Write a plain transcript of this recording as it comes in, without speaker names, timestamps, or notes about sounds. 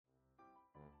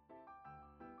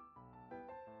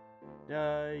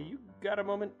You got a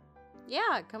moment?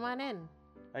 Yeah, come on in.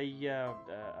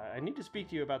 I need to speak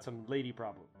to you about some lady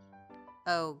problems.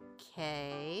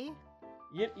 Okay.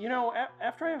 You know,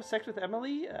 after I have sex with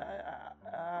Emily,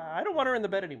 I don't want her in the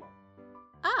bed anymore.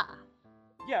 Ah.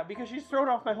 Yeah, because she's thrown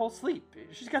off my whole sleep.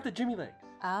 She's got the Jimmy legs.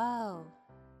 Oh.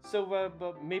 So,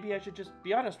 but maybe I should just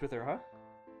be honest with her, huh?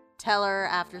 Tell her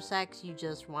after sex you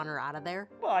just want her out of there?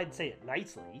 Well, I'd say it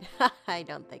nicely. I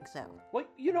don't think so. Well,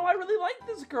 you know, I really like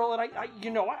this girl, and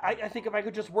I think if I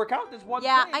could just work out this one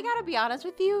Yeah, thing... I gotta be honest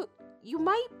with you. You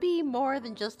might be more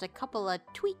than just a couple of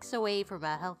tweaks away from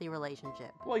a healthy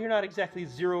relationship. Well, you're not exactly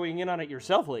zeroing in on it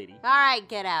yourself, lady. Alright,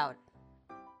 get out.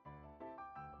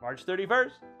 March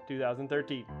 31st,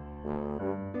 2013.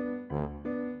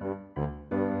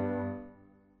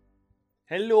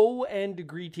 Hello and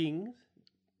greetings,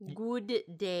 Good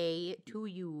day to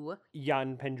you.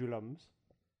 Jan Pendulums.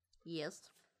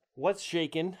 Yes. What's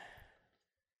shaking?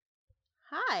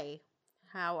 Hi.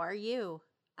 How are you?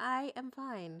 I am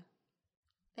fine.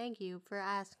 Thank you for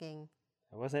asking.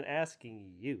 I wasn't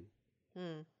asking you.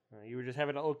 Hmm. You were just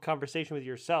having a little conversation with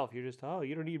yourself. You're just, oh,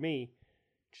 you don't need me.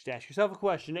 Just ask yourself a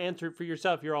question, answer it for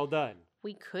yourself, you're all done.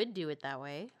 We could do it that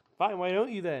way. Fine, why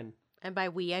don't you then? And by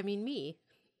we, I mean me.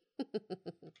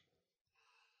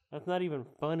 That's not even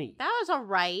funny. That was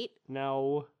alright.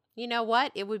 No. You know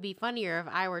what? It would be funnier if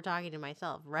I were talking to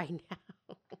myself right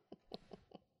now.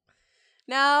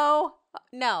 No.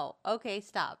 No. Okay,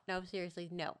 stop. No, seriously,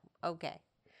 no. Okay.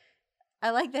 I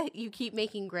like that you keep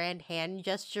making grand hand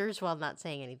gestures while not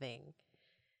saying anything.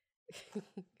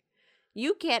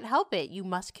 You can't help it. You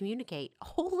must communicate.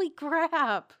 Holy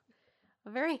crap. A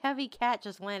very heavy cat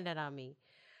just landed on me.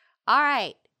 All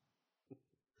right.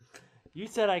 You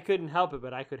said I couldn't help it,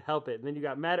 but I could help it. And then you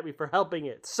got mad at me for helping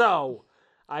it. So,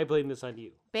 I blame this on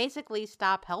you. Basically,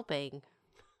 stop helping.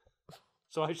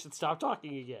 So I should stop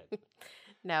talking again.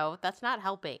 No, that's not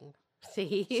helping.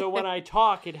 See? So when I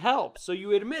talk, it helps. So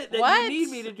you admit that What? you need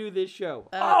me to do this show.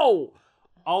 I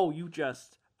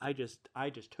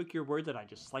just took your words and I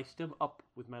just sliced them up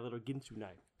with my little Ginsu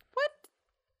knife. What?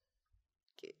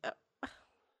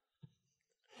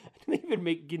 I didn't even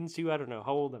make Ginsu. I don't know.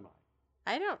 How old am I?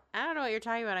 I don't know what you're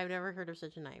talking about. I've never heard of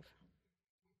such a knife.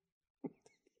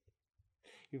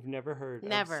 You've never heard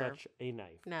Never. of such a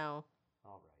knife. No.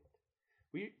 All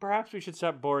right. Perhaps we should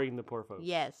stop boring the poor folks.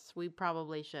 Yes, we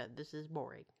probably should. This is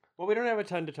boring. Well, we don't have a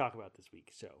ton to talk about this week,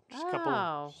 so just a couple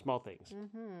Oh. of small things.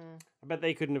 Mm-hmm. I bet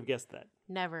they couldn't have guessed that.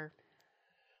 Never.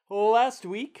 Last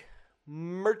week,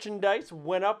 merchandise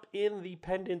went up in the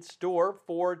Pendant store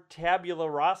for Tabula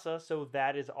Rasa, so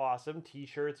that is awesome.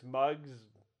 T-shirts, mugs,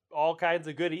 all kinds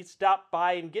of goodies. Stop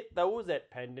by and get those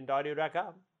at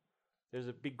pendantaudio.com. There's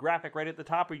a big graphic right at the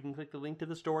top where you can click the link to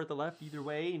the store at the left, either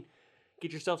way, and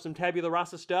get yourself some Tabula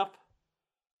Rasa stuff.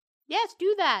 Yes,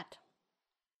 do that.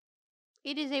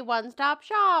 It is a one-stop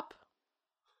shop.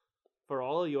 For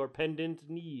all your pendant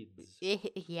needs.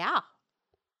 Yeah.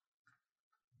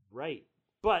 Right.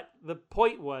 But the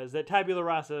point was that Tabula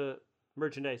Rasa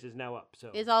merchandise is now up,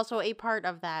 so... Is also a part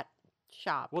of that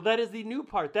shop. Well, that is the new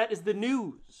part. That is the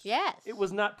news. Yes. It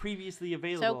was not previously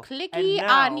available. So clicky and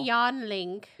now on Yon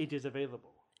link it is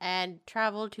available. and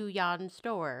travel to Yon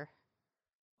store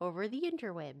over the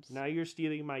interwebs. Now you're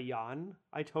stealing my yawn.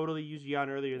 I totally used yawn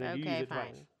earlier, and then you Okay, used it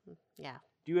fine. twice. Yeah.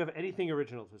 Do you have anything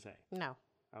original to say? No.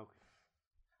 Okay.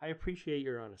 I appreciate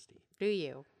your honesty. Do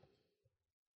you?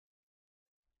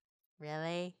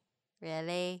 Really?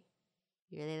 Really?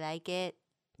 You really like it?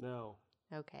 No.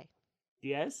 Okay.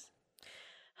 Yes?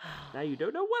 Now you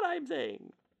don't know what I'm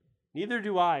saying. Neither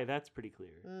do I. That's pretty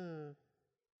clear. Mm.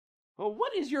 Well,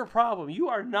 what is your problem? You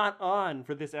are not on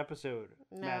for this episode,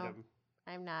 No. madam.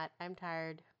 I'm not. I'm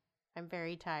tired. I'm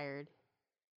very tired.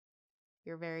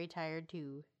 You're very tired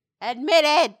too. Admit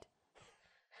it!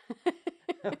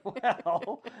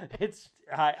 Well,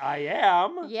 I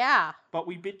am. Yeah. But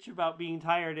we bitch about being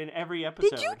tired in every episode.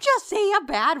 Did you just say a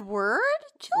bad word?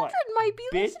 Children might be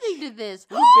Bitch? listening to this.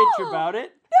 We bitch about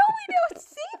it. No, we don't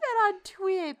say that on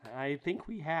TWIP. I think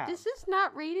we have. This is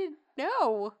not rated.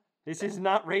 No. This is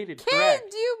not rated. Kids,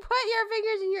 Correct. you put your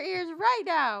fingers in your ears right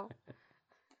now.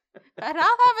 And I'll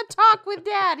have a talk with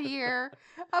Dad here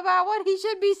about what he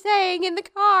should be saying in the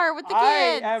car with the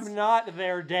kids. I am not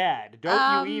their dad. Don't you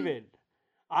Um, even.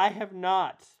 I have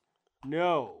not.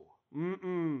 No.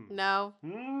 Mm-mm. No.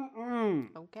 Mm-mm.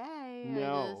 Okay.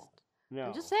 No. No.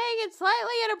 I'm just saying it's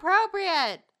slightly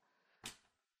inappropriate.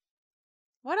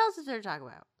 What else is there to talk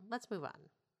about? Let's move on.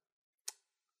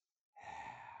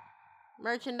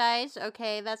 Merchandise.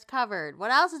 Okay, that's covered.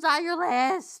 What else is on your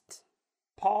list?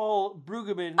 Paul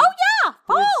Brueggemann. Oh,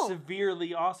 who is Paul!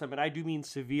 severely awesome, and I do mean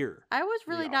severe. I was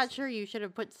really not awesome. sure you should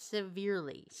have put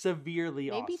severely. Severely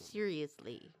Maybe awesome.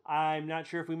 seriously. I'm not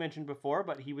sure if we mentioned before,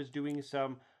 but he was doing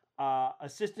some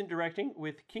assistant directing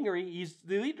with Kingery. He's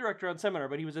the lead director on Seminar,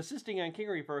 but he was assisting on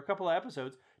Kingery for a couple of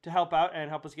episodes to help out and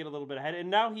help us get a little bit ahead. And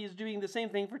now he's doing the same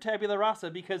thing for Tabula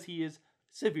Rasa because he is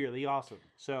severely awesome.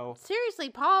 So Seriously,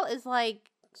 Paul is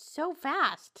like so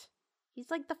fast.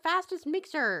 He's like the fastest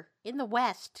mixer in the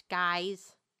West,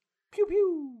 guys. pew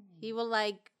pew. He will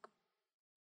like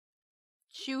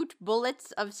shoot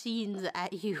bullets of scenes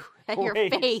at you, at your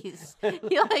Wait. face.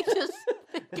 He like just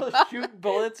He'll shoot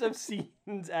bullets of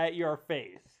scenes at your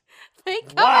face. they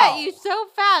come Wow. at you so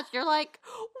fast. You're like,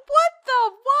 what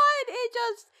the what? It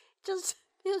just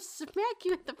he'll smack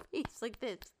you in the face like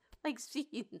this, like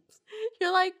scenes.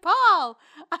 You're like, Paul,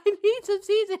 I need some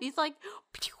scenes, and he's like,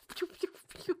 pew, pew, pew,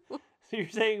 pew. So you're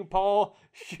saying Paul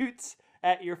shoots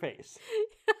at your face.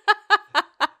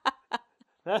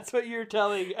 That's what you're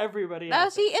telling everybody Now,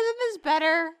 else. see, isn't this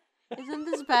better? Isn't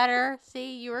this better?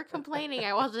 See, you were complaining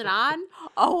I wasn't on.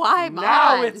 Oh, I'm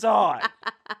now on. it's on.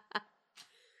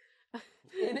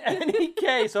 In any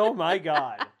case, oh my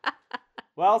god.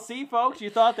 Well, see, folks, you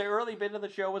thought the early bit of the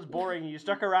show was boring, and you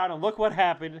stuck around, and look what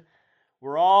happened.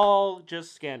 We're all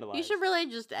just scandalized. You should really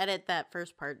just edit that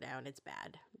first part down. It's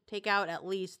bad. Take out at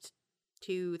least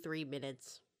 2-3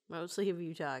 minutes, mostly of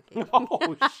you talking.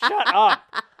 Oh, shut up.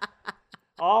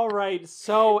 All right,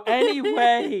 so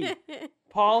anyway,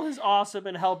 Paul is awesome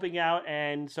and helping out,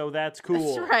 and so that's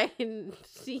cool. That's right. And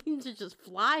scenes are just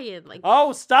flying like.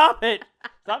 Oh, stop it!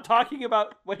 Stop talking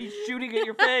about when he's shooting at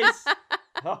your face.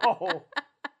 Oh.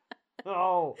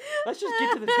 Oh. Let's just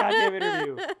get to this goddamn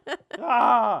interview.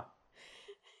 Ah.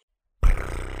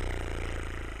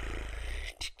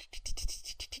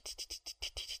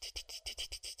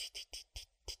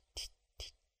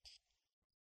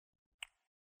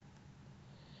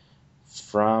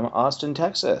 From Austin,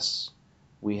 Texas,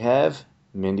 we have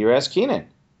Mindy Raskinen.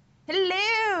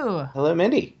 Hello. Hello,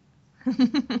 Mindy.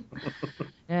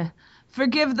 Yeah.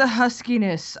 Forgive the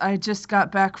huskiness. I just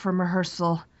got back from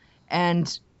rehearsal,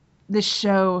 and this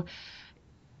show,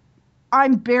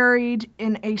 I'm buried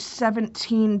in a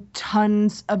 17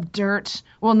 tons of dirt.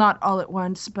 Well, not all at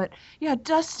once, but yeah,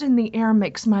 dust in the air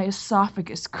makes my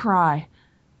esophagus cry.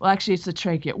 Well, actually, it's the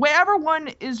trachea. Wherever one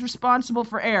is responsible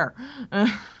for air.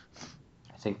 I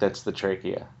think that's the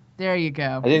trachea. There you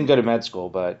go. I didn't go to med school,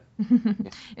 but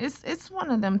It's one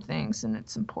of them things, and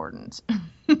it's important.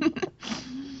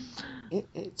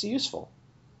 it's useful.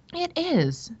 It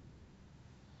is.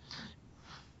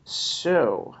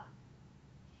 So,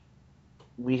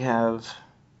 we have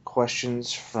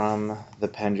questions from the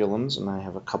pendulums, and I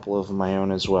have a couple of my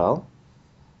own as well.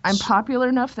 I'm popular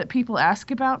enough that people ask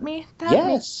about me. That Yes.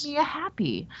 makes me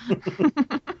happy.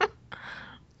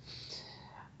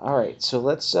 All right, so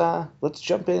let's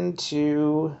jump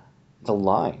into the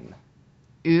line.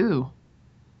 Ooh.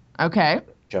 Okay.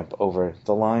 Jump over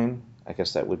the line. I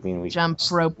guess that would mean we Jump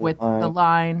cross rope with the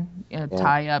line. Yeah.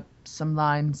 Tie up some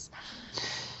lines.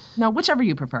 No, whichever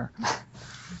you prefer.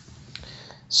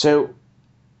 So,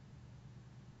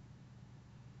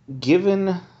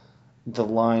 given the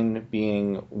line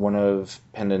being one of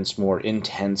Pendant's more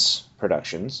intense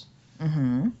productions,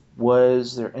 Mm-hmm.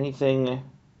 was there anything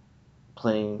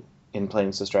playing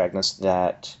Sister Agnes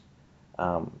that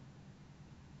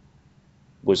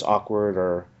was awkward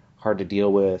or hard to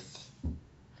deal with?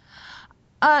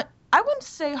 I wouldn't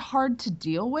say hard to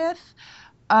deal with.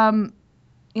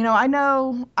 I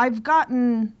know I've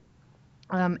gotten,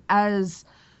 as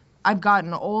I've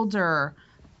gotten older,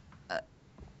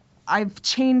 I've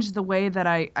changed the way that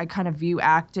I kind of view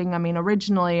acting. I mean,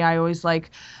 originally I always I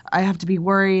have to be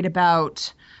worried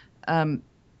about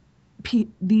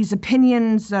these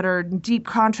opinions that are in deep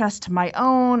contrast to my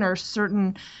own, or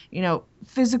certain,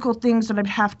 physical things that I'd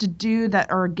have to do that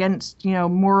are against,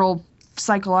 moral,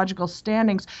 psychological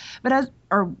standings. But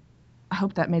I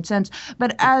hope that made sense.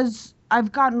 But as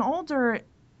I've gotten older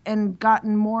and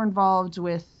gotten more involved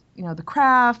with, the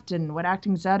craft and what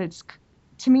acting's at,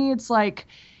 to me, it's like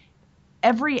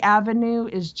every avenue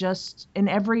is just, in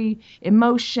every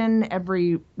emotion,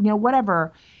 every,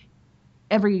 whatever,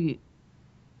 every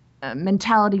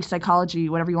mentality, psychology,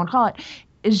 whatever you want to call it,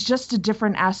 is just a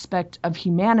different aspect of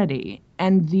humanity.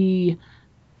 And the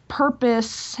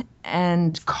purpose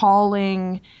and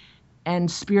calling and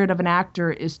spirit of an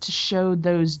actor is to show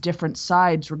those different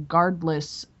sides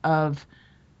regardless of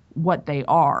what they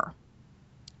are.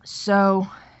 So,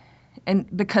 and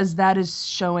because that is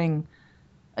showing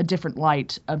a different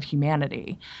light of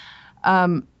humanity.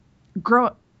 I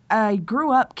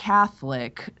grew up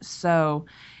Catholic, so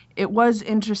it was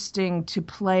interesting to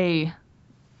play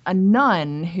a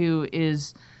nun who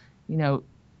is, in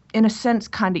a sense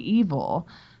kind of evil,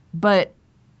 but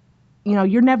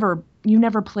you never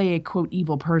play a quote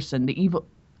evil person.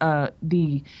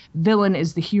 The villain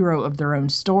is the hero of their own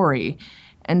story.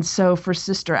 And so for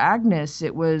Sister Agnes,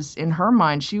 it was, in her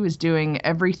mind, she was doing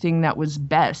everything that was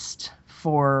best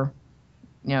for,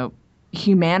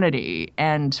 humanity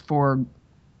and for,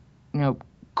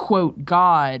 quote,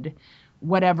 God,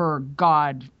 whatever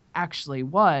God actually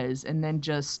was. And then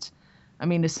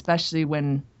especially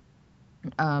when,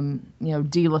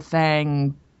 Dila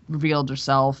Thang revealed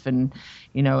herself and,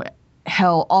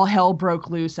 all hell broke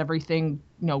loose, everything,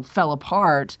 fell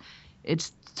apart.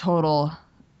 It's total,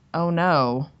 oh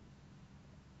no,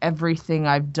 everything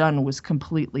I've done was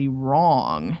completely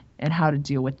wrong, and how to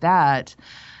deal with that.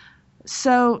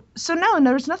 So no, and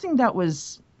there was nothing that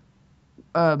was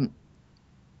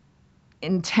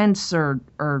intense or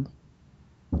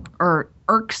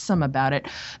irksome about it.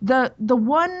 The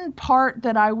one part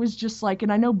that I was just like,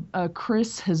 and I know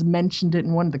Chris has mentioned it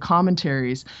in one of the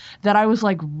commentaries, that I was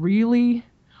like, really,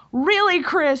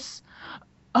 Chris?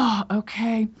 Oh,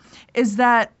 okay. Is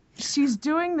that she's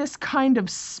doing this kind of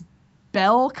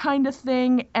spell kind of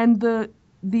thing, and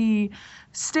the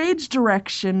stage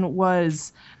direction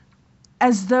was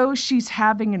as though she's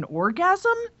having an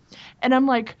orgasm, and I'm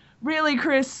like, really,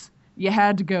 Chris? You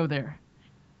had to go there.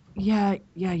 Yeah,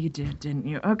 you did, didn't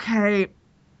you? Okay.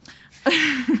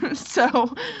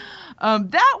 So,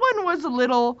 that one was a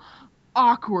little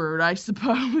awkward, I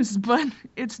suppose, but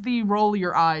it's the roll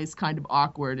your eyes kind of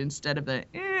awkward instead of the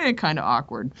kind of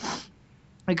awkward.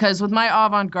 Because with my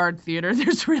avant-garde theater,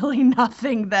 there's really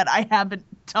nothing that I haven't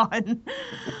done.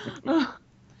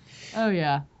 Oh,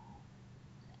 yeah.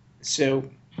 So,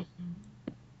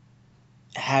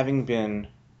 having been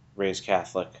raised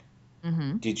Catholic,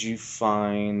 did you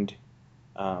find,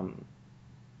 how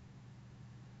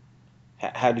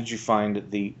did you find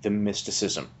the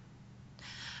mysticism?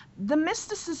 The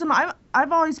mysticism,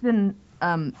 I've always been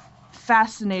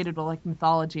fascinated with like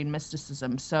mythology and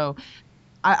mysticism, so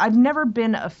I've never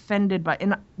been offended by,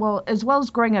 as well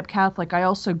as growing up Catholic, I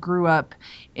also grew up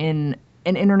in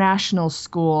an international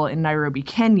school in Nairobi,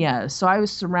 Kenya, so I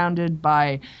was surrounded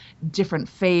by different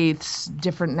faiths,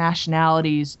 different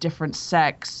nationalities, different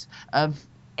sects of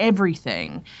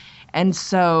everything. And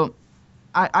so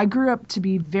I grew up to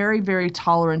be very, very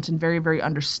tolerant and very, very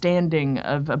understanding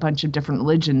of a bunch of different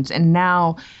religions. And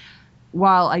now,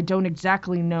 while I don't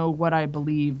exactly know what I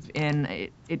believe in,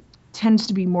 it tends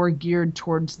to be more geared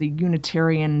towards the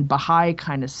Unitarian Baha'i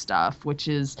kind of stuff, which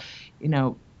is,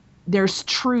 there's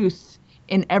truth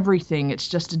in everything. It's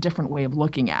just a different way of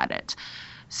looking at it.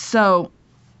 So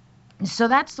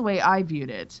that's the way I viewed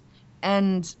it.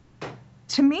 And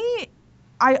to me,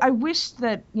 I wish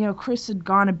that, Chris had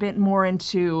gone a bit more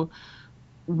into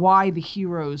why the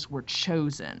heroes were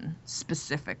chosen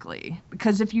specifically.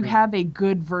 Because if you have a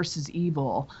good versus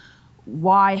evil,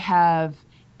 why have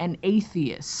an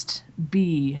atheist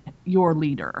be your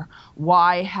leader?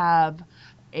 Why have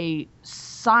a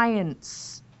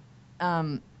science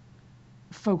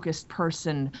focused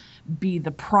person be the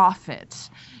prophet?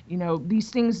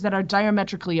 These things that are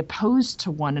diametrically opposed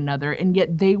to one another, and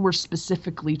yet they were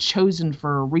specifically chosen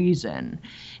for a reason.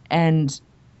 And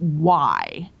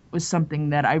why was something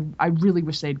that I really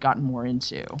wish they'd gotten more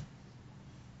into.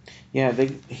 Yeah,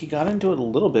 he got into it a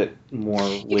little bit more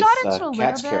with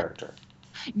Kat's character.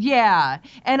 Yeah,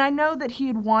 and I know that he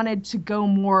had wanted to go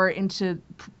more into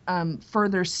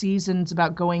further seasons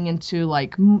about going into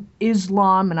like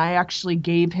Islam, and I actually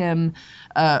gave him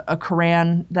a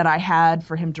Quran that I had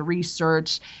for him to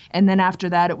research, and then after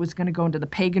that it was going to go into the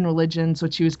pagan religions,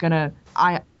 which he was going to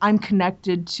I'm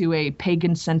connected to a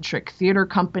pagan-centric theater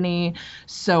company,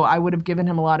 so I would have given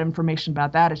him a lot of information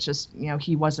about that. It's just,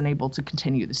 he wasn't able to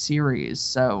continue the series,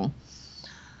 so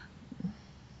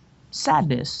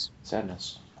sadness.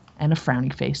 And a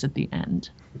frowny face at the end.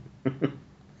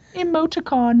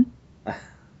 Emoticon.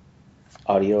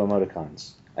 Audio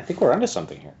emoticons. I think we're onto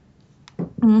something here.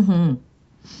 Mm-hmm.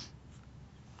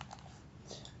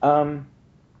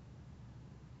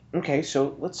 Okay,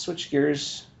 so let's switch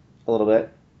gears a little bit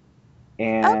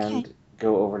and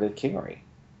go over to Kingery.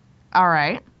 All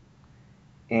right.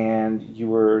 And you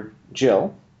were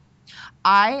Jill.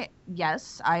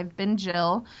 Yes, I've been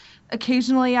Jill.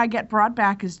 Occasionally I get brought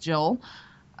back as Jill.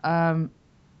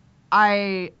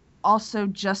 I also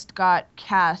just got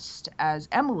cast as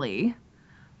Emily,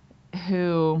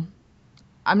 who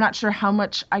I'm not sure how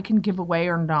much I can give away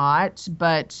or not,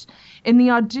 but in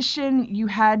the audition, you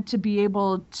had to be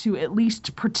able to at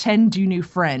least pretend you knew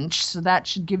French, so that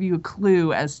should give you a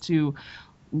clue as to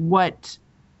what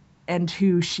and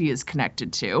who she is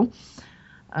connected to.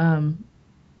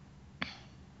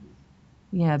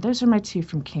 Yeah, those are my two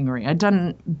from Kingery. I've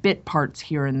done bit parts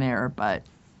here and there, but...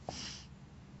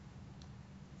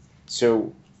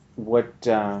 So, what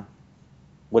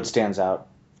stands out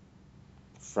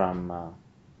from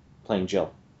playing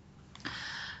Jill?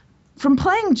 From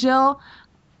playing Jill,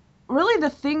 really the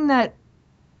thing that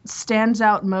stands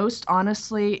out most,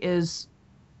 honestly, is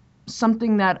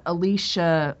something that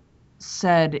Alicia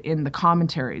said in the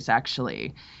commentaries,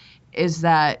 actually, is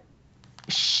that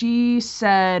she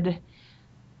said...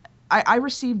 I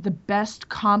received the best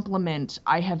compliment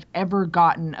I have ever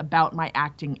gotten about my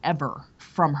acting ever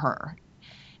from her.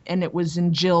 And it was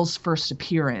in Jill's first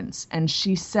appearance. And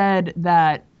she said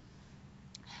that,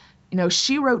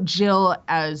 she wrote Jill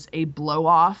as a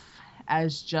blow-off,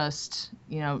 as just,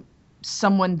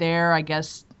 someone there, I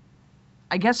guess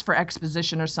for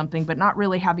exposition or something, but not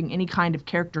really having any kind of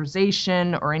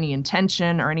characterization or any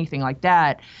intention or anything like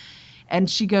that. And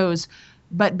she goes...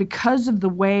 But because of the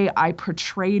way I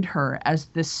portrayed her as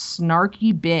this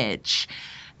snarky bitch,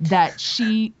 that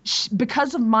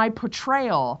because of my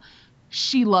portrayal,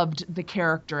 she loved the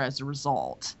character as a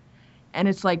result. And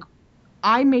it's like,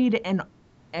 I made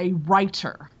a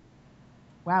writer.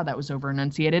 Wow, that was over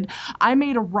enunciated. I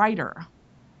made a writer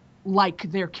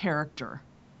like their character.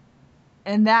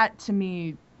 And that to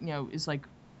me, is like,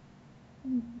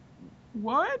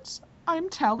 what? I'm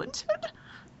talented?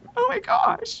 Oh my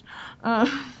gosh.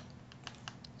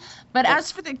 But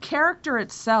as for the character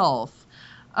itself,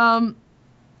 I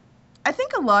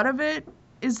think a lot of it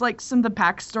is like some of the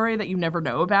backstory that you never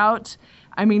know about.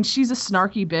 I mean, she's a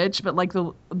snarky bitch, but like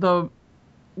the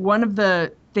one of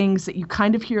the things that you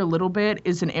kind of hear a little bit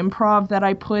is an improv that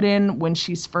I put in when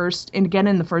she's first, and again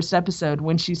in the first episode,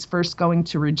 when she's first going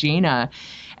to Regina,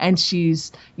 and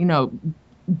she's,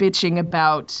 bitching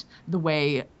about the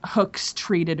way Hooks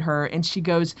treated her, and she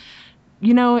goes,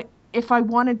 if I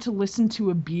wanted to listen to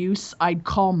abuse, I'd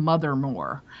call Mother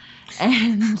more.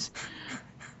 And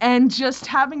just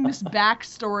having this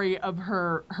backstory of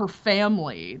her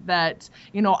family that,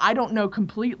 I don't know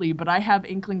completely, but I have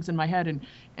inklings in my head,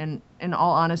 and in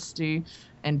all honesty,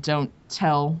 and don't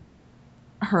tell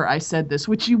her I said this,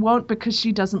 which you won't because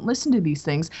she doesn't listen to these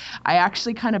things. I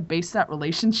actually kind of base that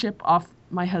relationship off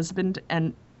my husband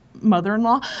and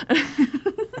mother-in-law.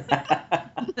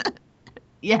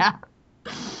 Yeah.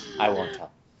 I won't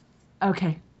tell.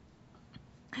 Okay.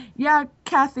 Yeah,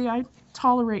 Kathy, I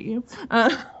tolerate you.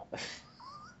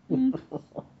 You're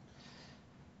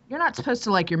not supposed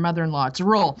to like your mother-in-law. It's a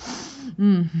rule.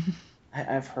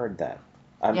 I've heard that.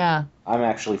 Yeah. I'm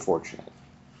actually fortunate.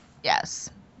 Yes.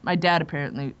 My dad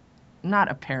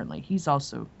he's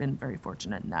also been very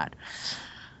fortunate in that.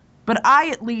 But I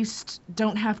at least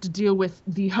don't have to deal with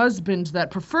the husband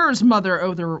that prefers mother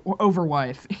over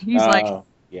wife. He's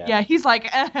he's like,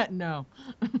 no.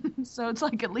 So it's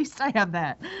like, at least I have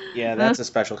that. Yeah, that's a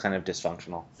special kind of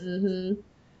dysfunctional. Mm-hmm.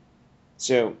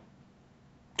 So,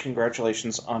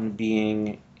 congratulations on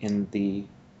being in the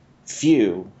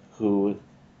few who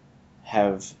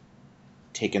have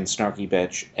taken Snarky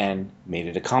Bitch and made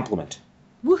it a compliment.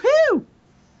 Woohoo!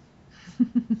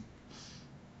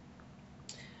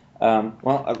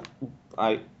 Well,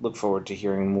 I look forward to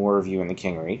hearing more of you in the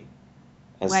Kingery.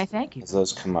 Why, thank you. As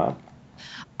those come up.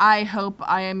 I hope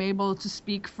I am able to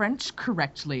speak French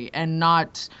correctly and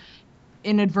not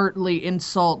inadvertently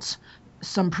insult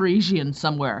some Parisian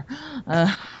somewhere.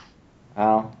 Well,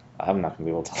 I'm not going to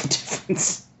be able to tell the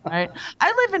difference. Right?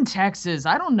 I live in Texas.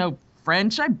 I don't know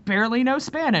French. I barely know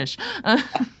Spanish.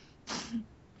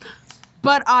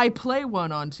 But I play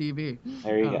one on TV.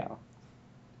 There you go.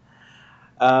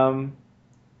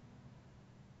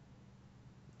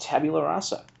 Tabula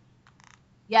Rasa.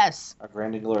 Yes. Our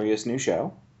grand and glorious new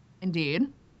show. Indeed.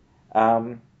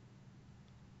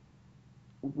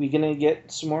 We gonna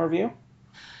get some more of you?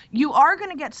 You are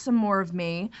gonna get some more of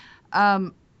me.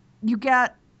 You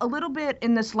got a little bit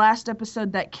in this last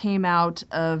episode that came out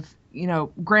of,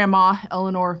 Grandma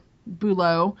Eleanor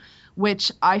Boulot,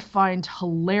 which I find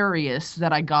hilarious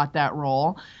that I got that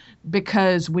role,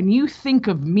 because when you think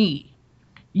of me,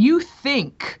 you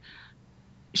think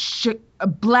a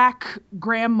black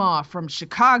grandma from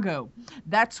Chicago.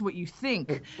 That's what you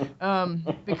think,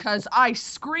 because I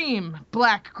scream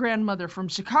black grandmother from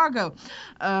Chicago.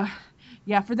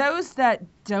 Yeah, for those that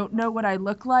don't know what I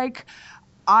look like,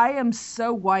 I am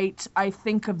so white, I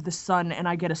think of the sun and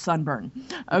I get a sunburn.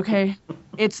 Okay?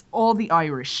 It's all the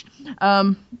Irish.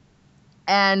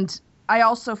 And I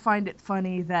also find it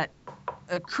funny that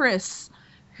Chris,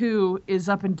 who is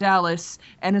up in Dallas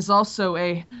and is also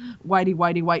a whitey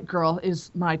white girl,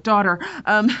 is my daughter.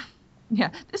 Yeah,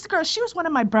 this girl, she was one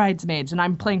of my bridesmaids, and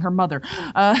I'm playing her mother.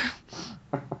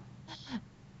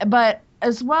 But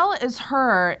as well as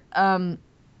her,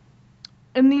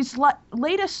 in these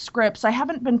latest scripts, I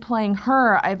haven't been playing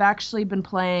her. I've actually been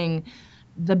playing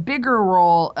the bigger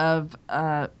role of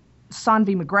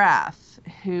Sanvi McGrath,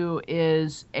 who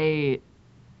is a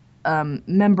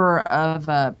member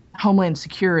of Homeland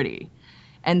Security.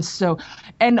 And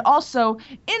also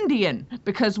Indian,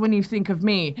 because when you think of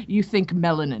me, you think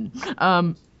melanin.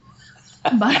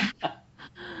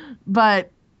 But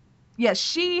yeah,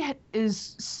 she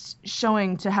is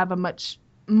showing to have a much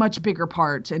bigger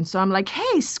part. And so I'm like,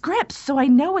 hey, scripts, so I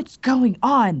know what's going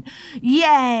on.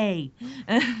 Yay!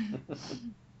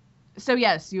 So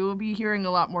yes, you will be hearing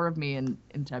a lot more of me in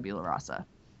Tabula Rasa.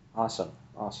 Awesome.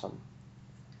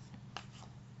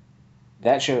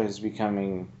 That show is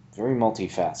becoming very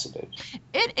multifaceted.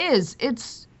 It is.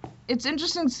 It's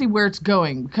interesting to see where it's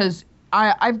going, because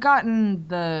I've gotten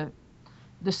the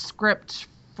script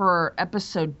for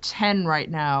episode 10 right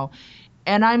now,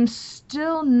 and I'm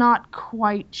still not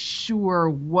quite sure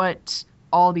what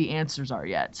all the answers are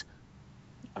yet.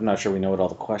 I'm not sure we know what all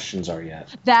the questions are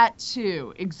yet. That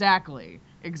too. Exactly.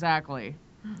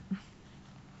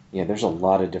 Yeah, there's a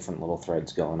lot of different little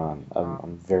threads going on.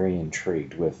 I'm very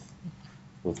intrigued with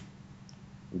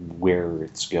where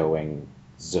it's going.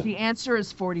 The answer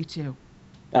is 42.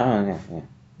 Oh, yeah.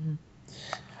 Mm-hmm.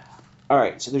 All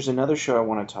right, so there's another show I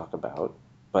want to talk about,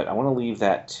 but I want to leave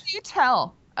that... You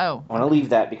tell. Oh. I want to leave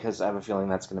that because I have a feeling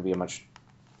that's going to be a much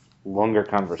longer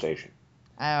conversation.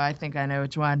 Oh, I think I know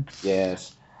which one.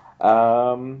 Yes.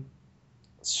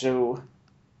 So...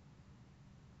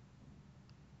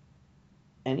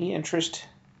 Any interest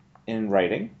in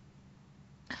writing?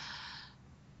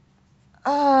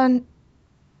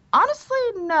 Honestly,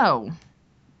 no.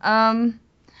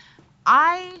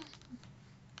 I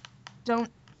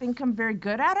don't think I'm very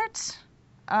good at it.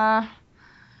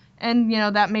 And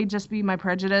that may just be my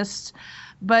prejudice,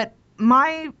 but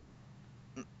my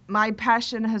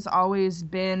passion has always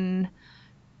been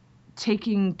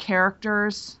taking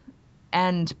characters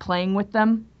and playing with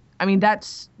them. I mean,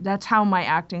 that's how my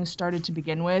acting started to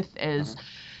begin with, is,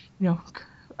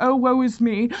 oh, woe is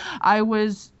me. I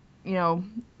was,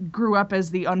 grew up as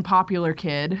the unpopular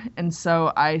kid, and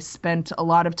so I spent a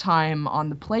lot of time on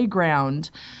the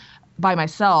playground by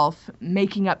myself,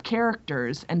 making up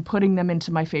characters and putting them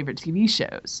into my favorite TV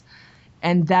shows.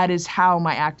 And that is how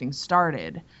my acting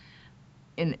started.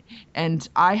 And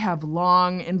I have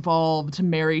long involved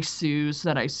Mary Sues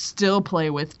that I still play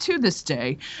with to this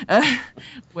day,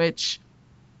 which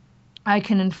I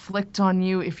can inflict on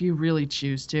you if you really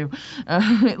choose to.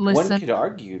 Listen. One could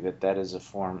argue that is a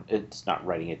form, it's not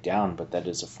writing it down, but that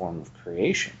is a form of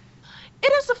creation.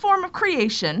 It is a form of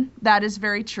creation. That is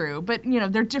very true. But,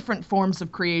 they're different forms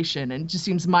of creation. And it just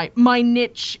seems my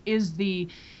niche is the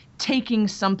taking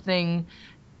something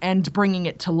and bringing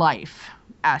it to life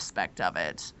aspect of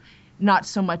it, not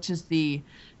so much as the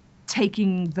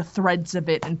taking the threads of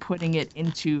it and putting it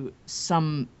into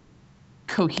some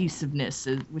cohesiveness,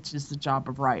 which is the job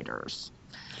of writers.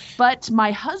 But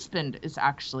my husband is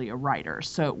actually a writer,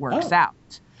 so it works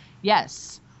out.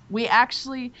 Yes, we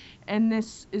actually, and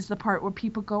this is the part where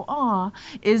people go, aw,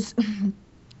 is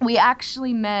we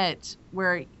actually met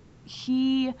where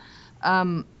he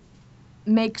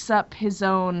makes up his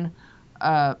own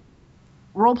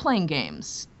role-playing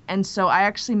games. And so I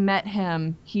actually met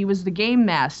him. He was the game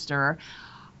master.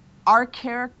 Our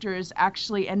characters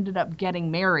actually ended up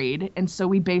getting married, and so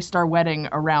we based our wedding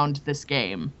around this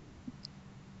game.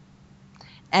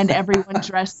 And everyone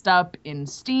dressed up in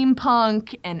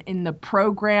steampunk, and in the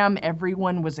program,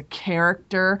 everyone was a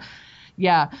character.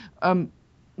 Yeah,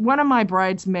 one of my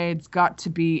bridesmaids got to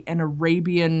be an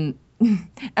Arabian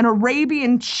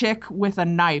chick with a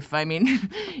knife. I mean,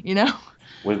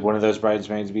 Would one of those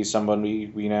bridesmaids be someone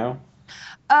we know?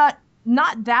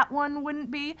 Not that one wouldn't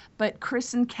be, but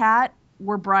Chris and Kat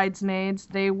were bridesmaids.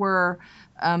 They were,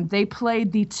 they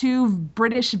played the two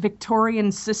British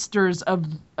Victorian sisters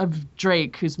of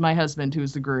Drake, who's my husband,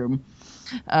 who's the groom.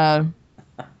 And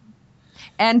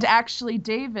actually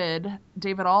David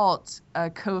Alt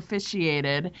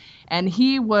co-officiated, and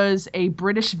he was a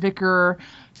British vicar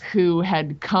who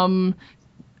had come,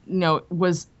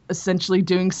 was essentially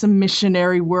doing some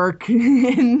missionary work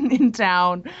in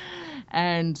town.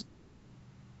 And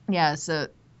yeah, so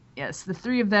yes, the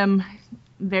three of them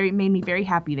made me very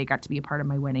happy they got to be a part of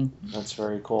my wedding. That's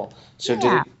very cool. So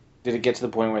yeah. did it get to the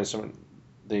point where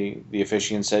the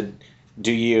officiant said,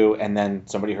 "Do you?" and then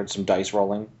somebody heard some dice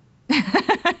rolling?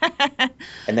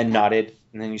 And then nodded,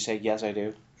 and then you say, yes, I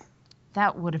do.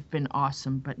 That would have been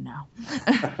awesome, but no.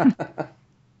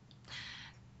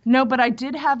 No, but I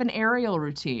did have an aerial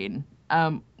routine.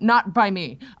 Not by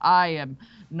me. I am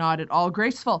not at all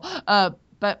graceful.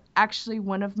 But actually,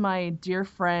 one of my dear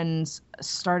friends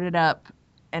started up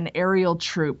an aerial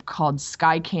troupe called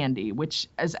Sky Candy, which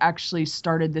has actually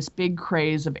started this big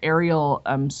craze of aerial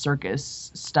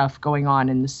circus stuff going on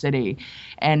in the city.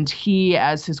 And he,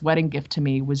 as his wedding gift to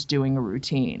me, was doing a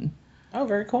routine. Oh,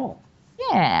 very cool.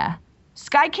 Yeah.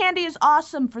 Sky Candy is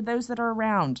awesome for those that are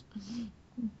around.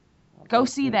 Go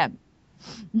see them.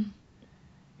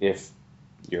 If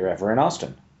you're ever in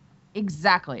Austin.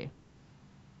 Exactly.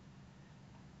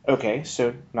 Okay,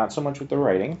 so not so much with the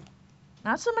writing.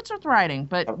 Not so much with writing,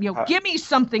 but give me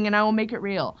something and I will make it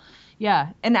real.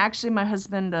 Yeah, and actually, my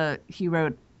husband he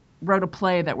wrote a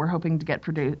play that we're hoping to get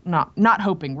produced. Not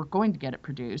hoping, we're going to get it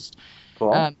produced.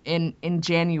 Cool. In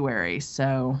January.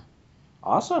 So.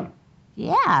 Awesome.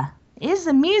 Yeah, it's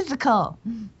a musical.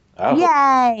 Oh.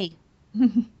 Yay!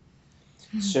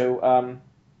 So,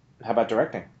 how about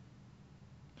directing?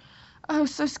 Oh,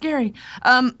 so scary.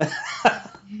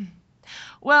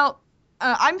 Well,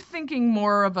 I'm thinking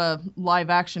more of a live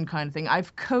action kind of thing.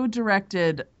 I've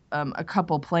co-directed a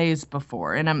couple plays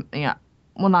before, and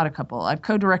not a couple. I've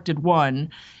co-directed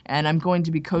one, and I'm going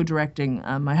to be co-directing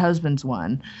my husband's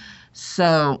one.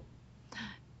 So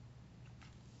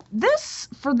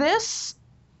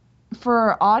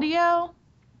for audio,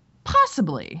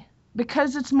 possibly,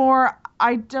 because it's more,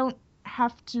 I don't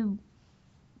have to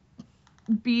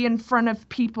be in front of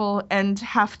people and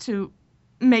have to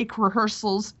make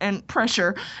rehearsals and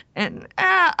pressure and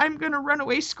I'm gonna run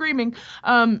away screaming.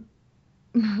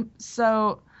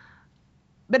 So,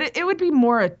 but it would be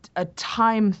more a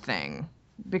time thing,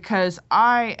 because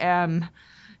I am,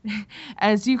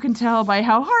 as you can tell by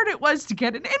how hard it was to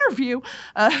get an interview,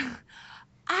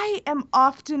 I am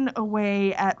often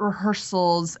away at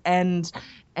rehearsals and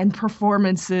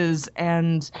performances,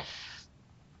 and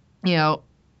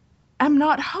I'm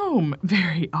not home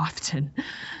very often.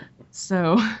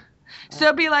 So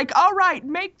be like, all right,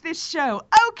 make this show.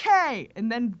 Okay.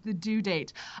 And then the due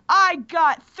date. I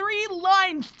got 3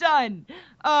 lines done.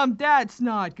 That's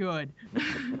not good.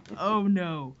 Oh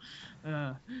no.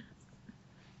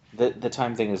 The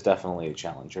time thing is definitely a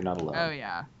challenge. You're not alone. Oh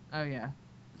yeah.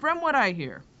 From what I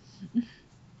hear.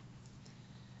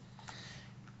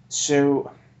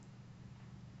 So,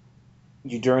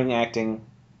 you during acting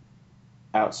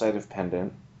outside of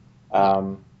Pendant,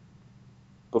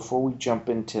 before we jump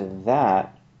into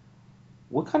that,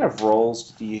 what kind of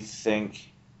roles do you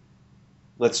think?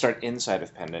 Let's start inside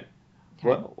of Pendant. Okay.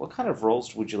 What kind of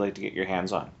roles would you like to get your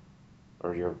hands on,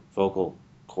 or your vocal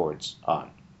cords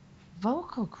on?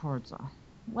 Vocal cords on.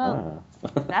 Well,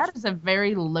 that is a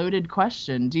very loaded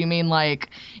question. Do you mean like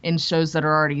in shows that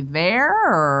are already there,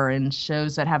 or in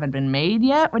shows that haven't been made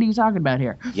yet? What are you talking about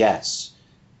here? Yes.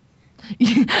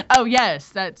 Oh yes,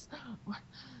 that's.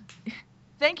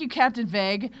 Thank you, Captain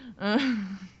Vague.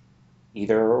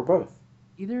 Either or both.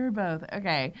 Either or both.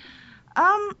 Okay.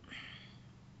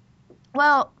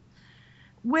 Well,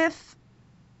 with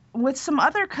some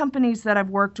other companies that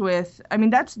I've worked with, I mean,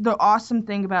 that's the awesome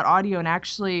thing about audio, and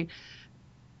actually,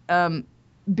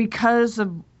 because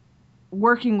of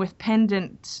working with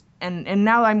Pendant, and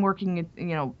now I'm working at,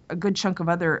 a good chunk of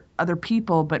other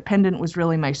people, but Pendant was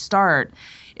really my start.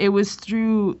 It was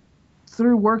through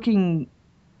working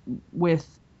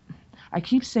with, I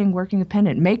keep saying working with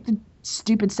Pendant, make the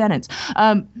stupid sentence,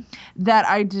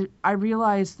 that I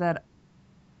realized that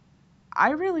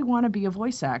I really want to be a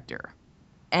voice actor.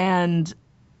 And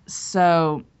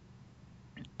so,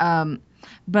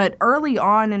 but early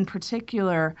on in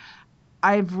particular,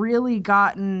 I've really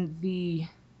gotten the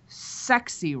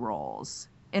sexy roles,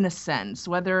 in a sense,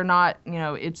 whether or not,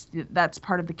 that's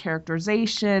part of the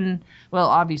characterization. Well,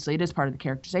 obviously it is part of the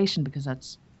characterization,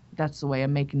 because that's the way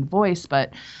I'm making the voice,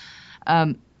 but,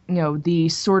 the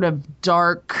sort of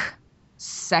dark,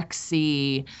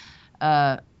 sexy,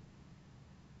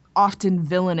 often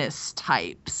villainous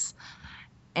types.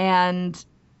 And,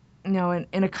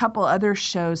 in a couple other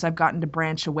shows, I've gotten to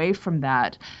branch away from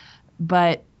that.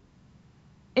 But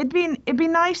it'd be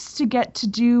nice to get to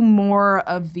do more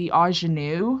of the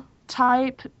ingenue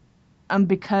type,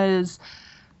 because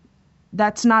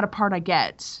that's not a part I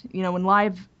get. In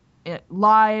live,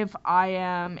 I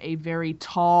am a very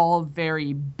tall,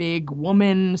 very big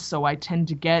woman, so I tend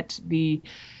to get the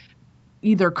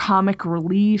either comic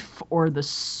relief or the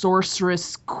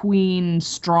sorceress queen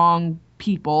strong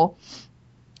people.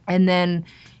 And then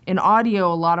in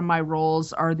audio, a lot of my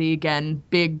roles are the, again,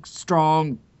 big,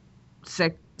 strong,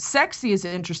 sexy is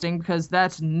interesting because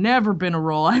that's never been a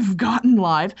role I've gotten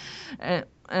live. Uh,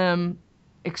 um,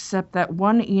 except that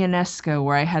one Ionesco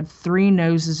where I had 3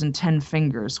 noses and 10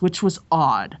 fingers, which was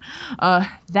odd.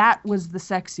 That was the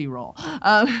sexy role.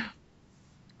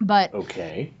 But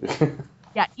Okay.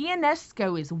 yeah,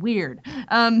 Ionesco is weird.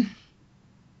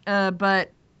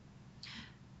 But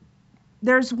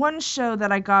there's one show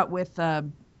that I got with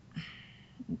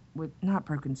not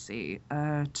Broken Sea,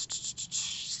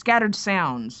 Scattered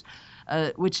Sounds,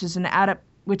 which is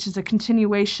a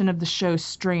continuation of the show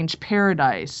Strange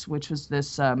Paradise, which was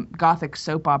this gothic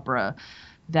soap opera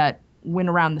that went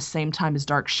around the same time as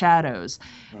Dark Shadows.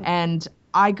 And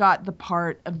I got the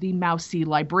part of the mousy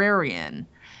librarian.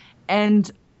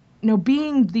 And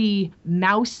being the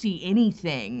mousy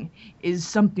anything is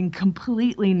something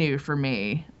completely new for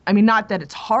me. I mean, not that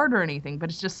it's hard or anything, but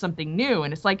it's just something new.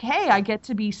 And it's like, hey, I get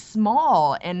to be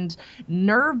small and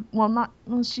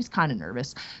she's kind of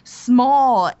nervous.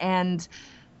 Small and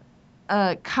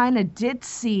kind of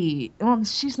ditzy. Well,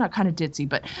 she's not kind of ditzy,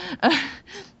 but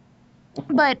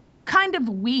kind of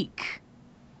weak.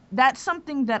 That's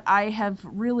something that I have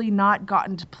really not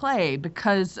gotten to play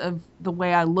because of the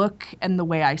way I look and the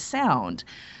way I sound.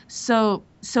 So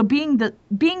being the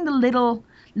little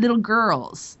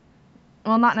girls,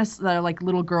 well, not necessarily like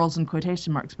little girls in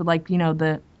quotation marks, but like,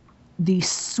 the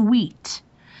sweet,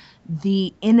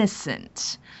 the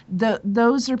innocent,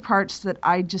 those are parts that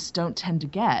I just don't tend to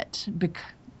get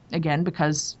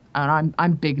because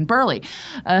I'm big and burly.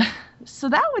 So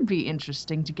that would be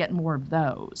interesting to get more of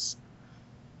those.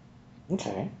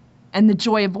 Okay. And the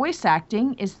joy of voice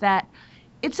acting is that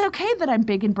it's okay that I'm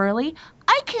big and burly.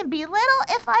 I can be little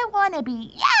if I want to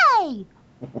be. Yay!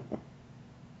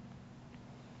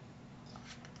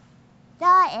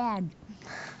 The end.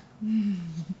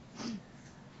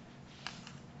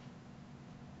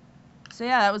 So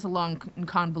yeah, that was a long and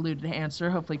convoluted answer.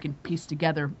 Hopefully you can piece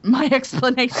together my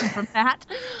explanation from that.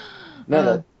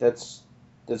 No, that's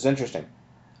interesting.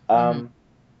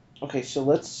 Okay, so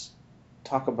let's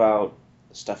talk about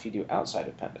the stuff you do outside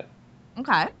of Pendant.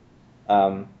 Okay.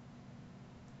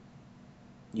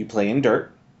 You play in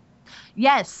Dirt.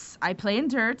 Yes, I play in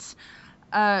Dirt.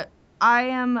 I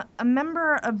am a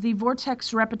member of the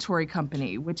Vortex Repertory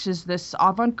Company, which is this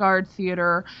avant-garde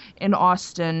theater in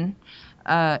Austin.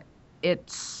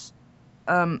 It's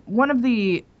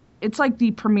it's like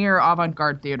the premier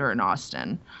avant-garde theater in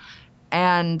Austin.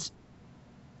 And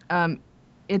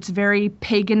it's very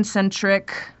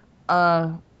pagan-centric.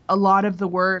 A lot of the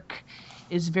work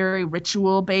is very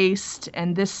ritual-based,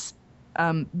 and this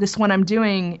one I'm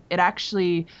doing, it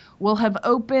actually will have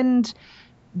opened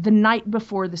the night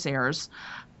before this airs.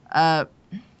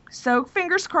 So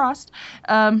fingers crossed.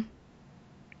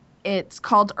 It's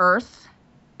called Earth.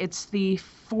 It's the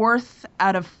 4th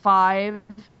out of 5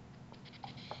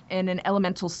 in an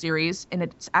Elemental series, and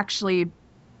it's actually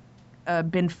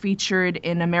been featured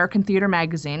in American Theater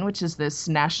Magazine, which is this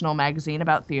national magazine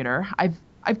about theater.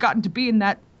 I've gotten to be in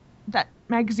that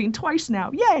magazine twice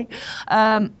now. Yay!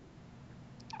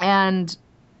 And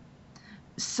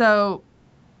so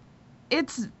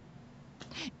it's,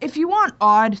 if you want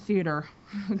odd theater,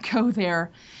 go there.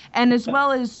 And as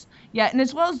well as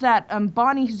that,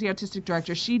 Bonnie, who's the artistic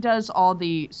director, she does all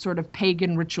the sort of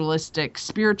pagan, ritualistic,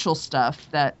 spiritual stuff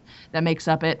that makes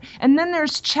up it. And then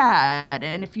there's Chad.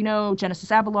 And if you know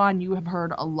Genesis Avalon, you have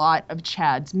heard a lot of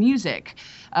Chad's music.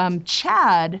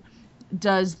 Chad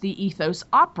does the Ethos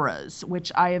operas,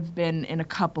 which I have been in a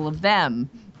couple of them.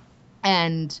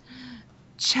 And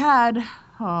Chad,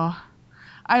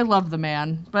 I love the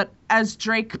man. But as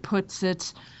Drake puts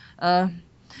it,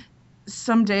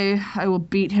 someday I will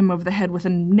beat him over the head with a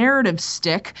narrative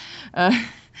stick.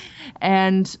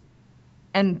 And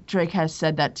Drake has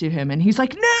said that to him, and he's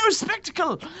like, no,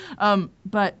 spectacle!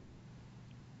 But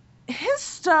his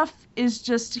stuff is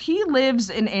just, he lives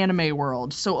in anime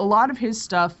world, so a lot of his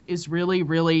stuff is really,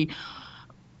 really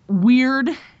weird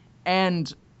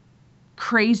and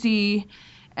crazy.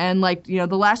 And like, the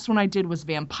last one I did was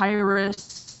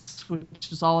Vampirus, which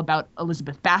was all about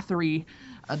Elizabeth Bathory,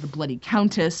 the Bloody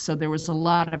Countess. So there was a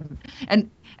lot of, and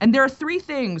there are 3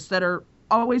 things that are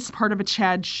always part of a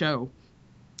Chad show,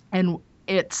 and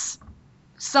it's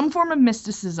some form of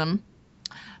mysticism,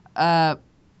 a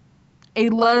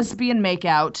lesbian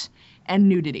makeout, and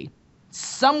nudity.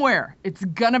 Somewhere it's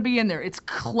gonna be in there. It's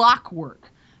clockwork.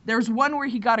 There's one where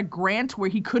he got a grant where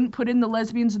he couldn't put in the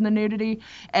lesbians and the nudity,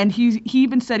 and he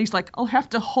even said, he's like, I'll have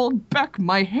to hold back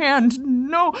my hand.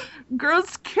 No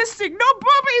girls kissing, no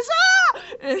boobies, ah!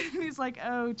 And he's like,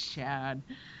 oh, Chad,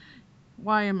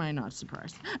 why am I not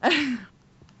surprised?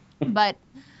 But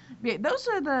yeah, those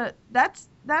are that's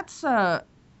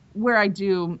where I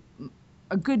do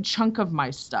a good chunk of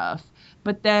my stuff.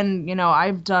 But then,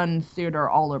 I've done theater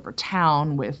all over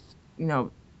town with,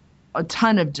 a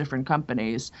ton of different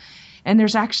companies. And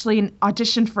there's actually an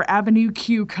audition for Avenue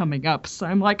Q coming up. So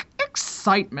I'm like,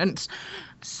 excitement.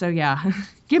 So yeah,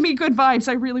 give me good vibes.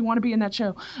 I really want to be in that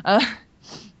show.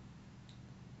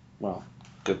 Well,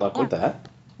 good luck with that.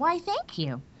 Why, thank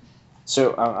you.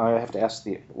 So I have to ask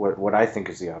what I think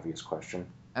is the obvious question.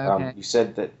 Okay. You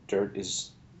said that Dirt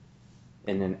is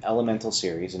in an elemental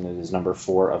series, and it is number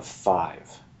 4 of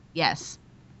 5. Yes.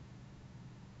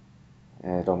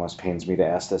 And it almost pains me to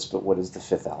ask this, but what is the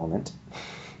 5th element?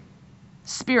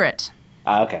 Spirit.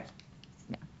 Okay.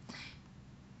 Yeah.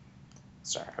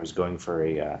 Sorry, I was going for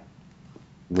a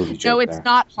movie joke. No, it's there.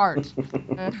 not heart.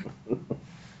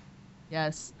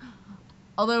 Yes.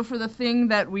 Although for the thing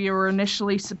that we were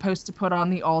initially supposed to put on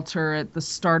the altar at the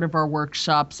start of our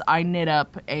workshops, I knit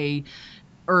up a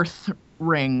earth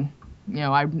ring.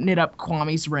 I knit up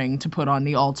Kwame's ring to put on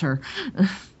the altar.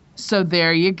 So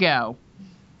there you go.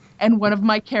 And one of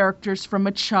my characters from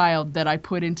a child that I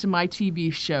put into my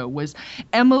TV show was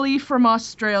Emily from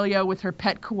Australia with her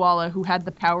pet koala who had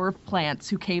the power of plants,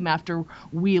 who came after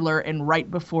Wheeler and right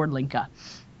before Linka.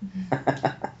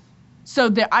 So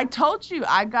there, I told you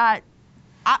I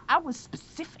was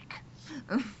specific.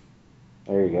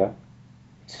 There you go.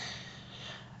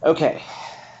 Okay.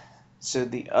 So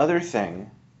the other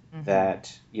thing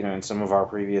that, in some of our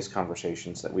previous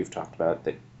conversations that we've talked about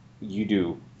that you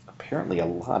do apparently a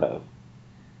lot of,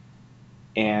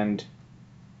 and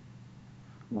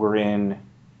we're in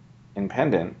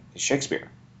Pendant, is Shakespeare.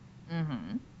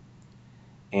 Mm-hmm.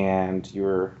 And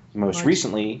you're most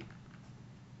recently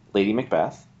Lady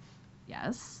Macbeth.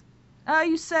 Yes.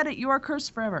 You said it. You are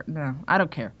cursed forever. No, I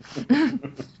don't care.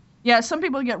 Yeah, some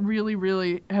people get really,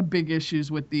 really have big issues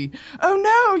with the, oh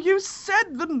no, you said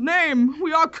the name.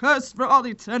 We are cursed for all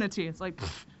eternity. It's like,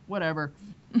 whatever.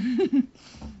 I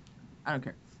don't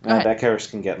care. That curse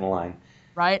can get in line.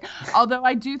 Right? Although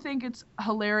I do think it's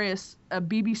hilarious.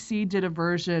 BBC did a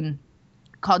version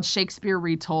called Shakespeare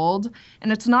Retold,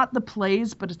 and it's not the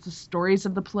plays, but it's the stories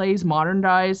of the plays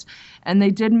modernized. And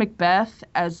they did Macbeth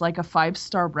as like a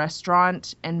 5-star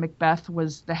restaurant, and Macbeth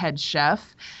was the head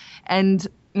chef. And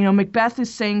Macbeth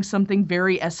is saying something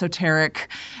very esoteric,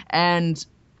 and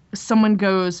someone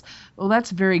goes, well,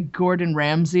 that's very Gordon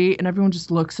Ramsay, and everyone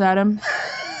just looks at him.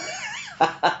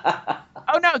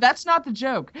 Oh no, that's not the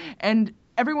joke. And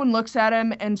everyone looks at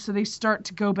him, and so they start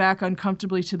to go back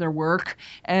uncomfortably to their work,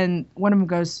 and one of them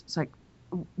goes, it's like,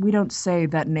 we don't say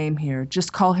that name here,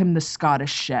 just call him the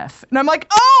Scottish chef. And I'm like,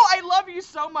 oh, I love you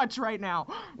so much right now.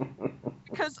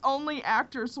 Because only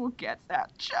actors will get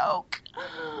that joke.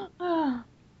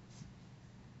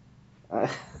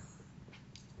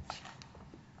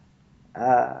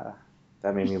 That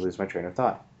made me lose my train of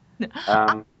thought.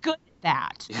 I'm good at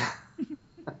that. Yeah.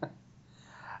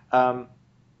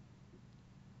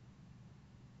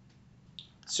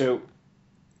 So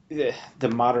the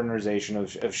modernization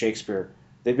of Shakespeare,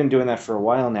 they've been doing that for a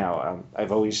while now.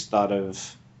 I've always thought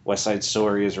of West Side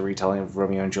Story as a retelling of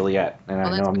Romeo and Juliet, and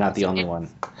I know I'm not the only one.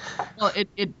 Well,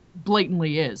 it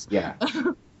blatantly is. Yeah.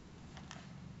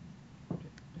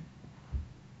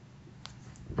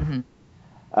 Mm-hmm.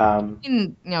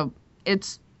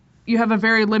 It's, you have a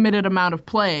very limited amount of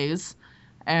plays,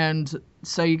 and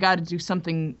so you got to do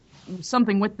something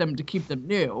with them to keep them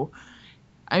new.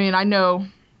 I mean, I know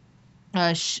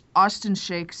Austin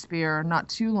Shakespeare not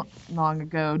too long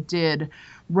ago did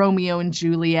Romeo and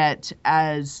Juliet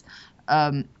as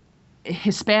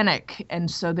Hispanic,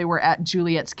 and so they were at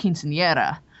Juliet's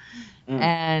quinceañera.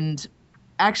 And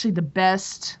actually one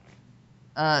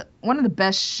of the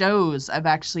best shows I've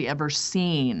actually ever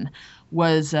seen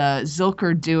was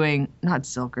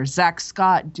Zach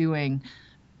Scott doing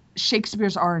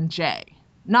Shakespeare's R&J.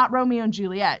 Not Romeo and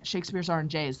Juliet, Shakespeare's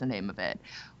R&J is the name of it,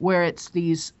 where it's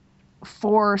these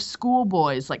 4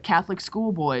 schoolboys, like Catholic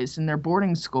schoolboys in their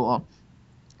boarding school.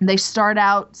 They start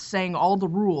out saying all the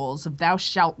rules of thou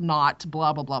shalt not,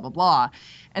 blah, blah, blah, blah, blah.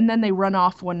 And then they run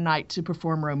off one night to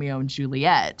perform Romeo and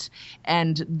Juliet.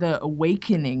 And the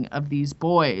awakening of these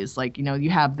boys, like, you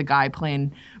have the guy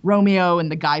playing Romeo and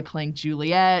the guy playing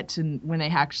Juliet. And when they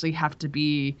actually have to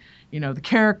be, the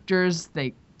characters,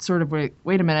 they sort of wait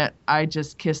a minute, I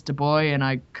just kissed a boy and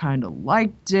I kind of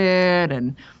liked it.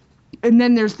 And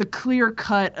then there's the clear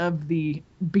cut of the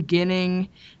beginning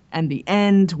and the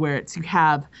end, where you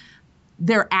have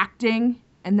their acting,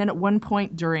 and then at one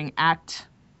point during Act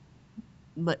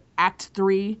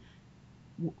 3,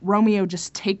 Romeo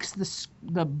just takes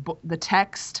the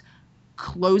text,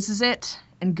 closes it,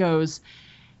 and goes,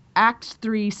 Act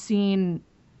 3, Scene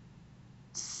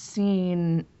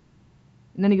seen,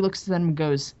 and then he looks at them and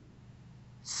goes,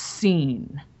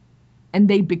 seen. And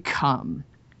they become.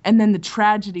 And then the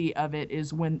tragedy of it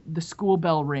is when the school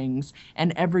bell rings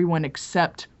and everyone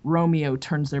except Romeo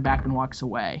turns their back and walks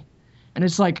away. And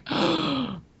it's like,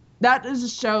 that is a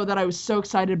show that I was so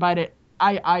excited about it.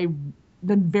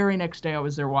 The very next day I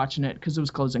was there watching it because it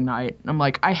was closing night. And I'm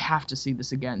like, I have to see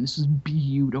this again. This is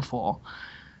beautiful.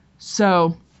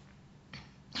 So,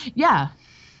 yeah.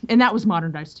 And that was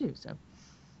Modern Dice too.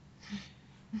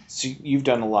 So you've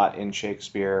done a lot in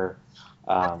Shakespeare.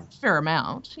 Fair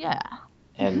amount, yeah.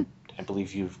 And I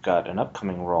believe you've got an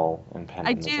upcoming role in Penn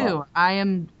I as do. well. I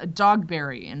am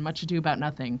Dogberry in Much Ado About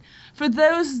Nothing. For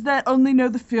those that only know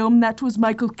the film, that was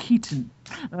Michael Keaton.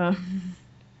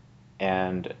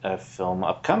 And a film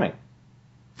upcoming.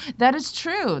 That is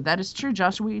true. That is true.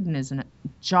 Joss Whedon, isn't it?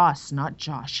 Joss, not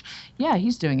Josh. Yeah,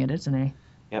 he's doing it, isn't he?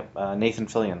 Yep, Nathan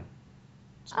Fillion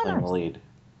is playing the lead.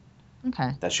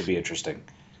 Okay. That should be interesting.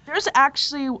 There's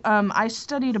actually, I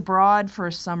studied abroad for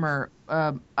a summer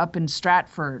up in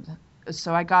Stratford,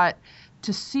 so I got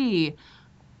to see,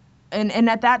 and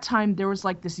at that time there was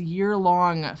like this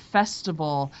year-long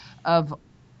festival of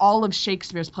all of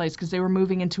Shakespeare's plays because they were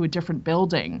moving into a different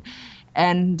building,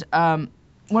 and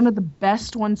one of the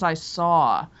best ones I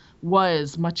saw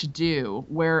was Much Ado,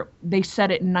 where they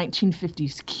set it in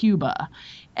 1950s Cuba,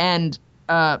 and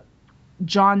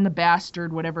John the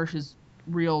Bastard, whatever his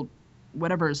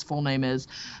full name is,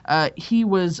 he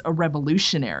was a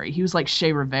revolutionary. He was like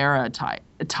Che Rivera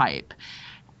type,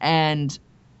 and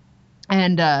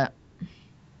the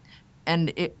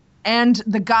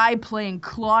guy playing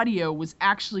Claudio was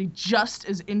actually just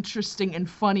as interesting and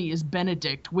funny as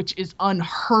Benedict, which is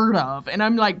unheard of. And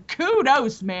I'm like,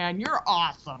 kudos, man, you're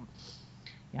awesome.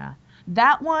 Yeah,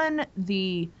 that one,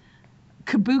 the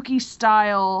kabuki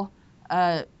style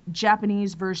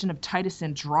Japanese version of Titus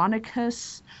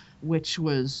Andronicus, which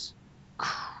was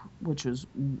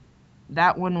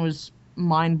that one was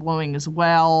mind-blowing as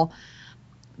well.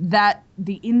 That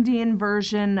the Indian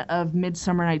version of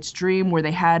Midsummer Night's Dream, where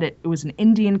they had it was an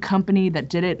Indian company that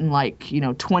did it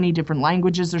in 20 different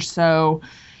languages or so.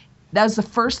 That was the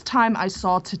first time I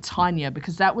saw Titania,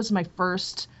 because that was my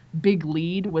first big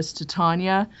lead, was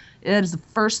Titania. That is the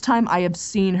first time I have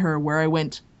seen her where I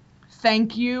went,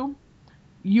 thank you,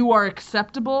 you are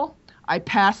acceptable, I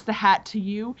pass the hat to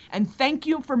you, and thank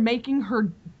you for making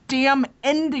her damn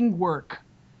ending work.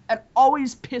 It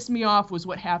always pissed me off was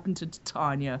what happened to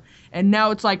Titania. And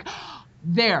now it's like,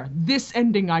 there, this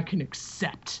ending I can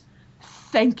accept.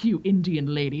 Thank you,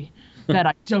 Indian lady, that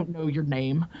I don't know your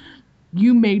name.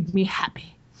 You made me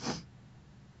happy.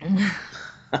 Yeah,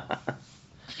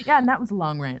 and that was a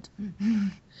long rant.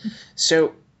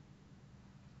 So,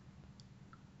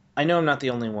 I know I'm not the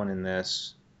only one in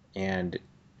this, and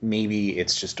maybe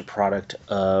it's just a product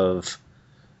of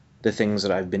the things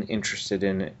that I've been interested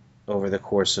in over the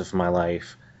course of my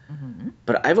life. Mm-hmm.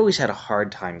 But I've always had a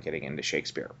hard time getting into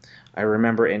Shakespeare. I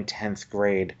remember in 10th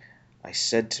grade, I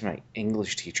said to my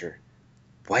English teacher,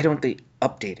 why don't they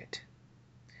update it?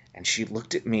 And she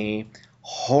looked at me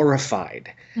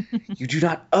horrified. You do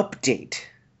not update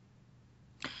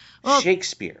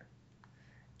Shakespeare.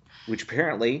 Which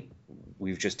apparently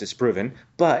we've just disproven,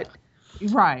 but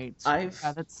right.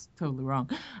 That's totally wrong.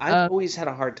 I've always had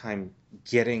a hard time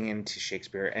getting into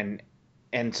Shakespeare,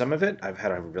 and some of it I've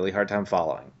had a really hard time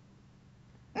following.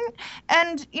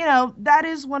 And, that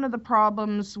is one of the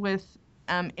problems with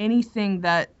anything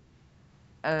that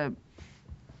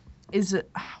is,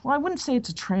 I wouldn't say it's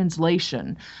a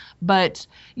translation, but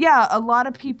yeah, a lot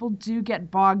of people do get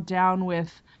bogged down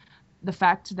with the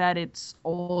fact that it's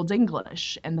Old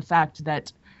English and the fact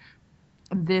that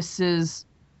this is,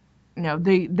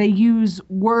 they use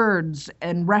words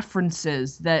and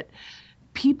references that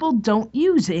people don't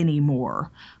use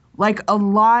anymore. Like a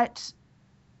lot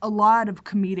of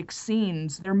comedic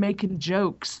scenes, they're making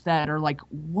jokes that are like,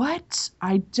 what?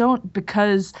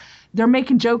 Because they're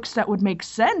making jokes that would make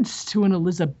sense to an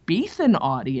Elizabethan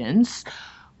audience.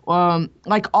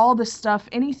 Like all the stuff,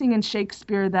 anything in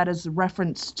Shakespeare that is a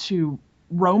reference to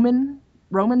Roman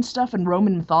stuff and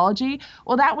Roman mythology.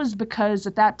 Well, that was because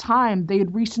at that time they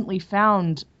had recently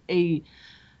found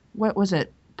what was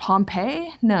it?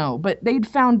 Pompeii? No, but they'd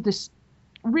found this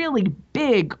really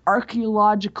big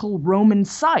archaeological Roman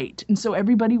site. And so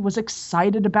everybody was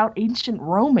excited about ancient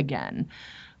Rome again.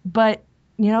 But,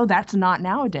 that's not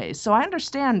nowadays. So I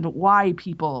understand why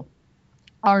people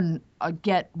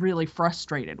get really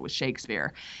frustrated with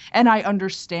Shakespeare. And I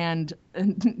understand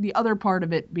the other part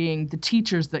of it being the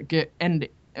teachers that get, and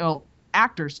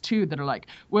actors too that are like,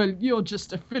 well, you're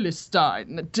just a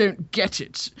Philistine that don't get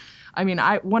it. I mean,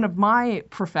 one of my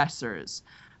professors,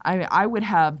 I would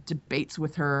have debates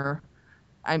with her.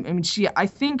 I mean, I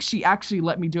think she actually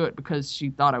let me do it because she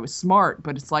thought I was smart,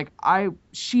 but it's like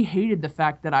she hated the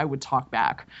fact that I would talk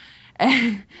back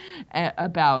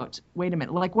about, wait a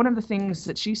minute, like one of the things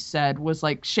that she said was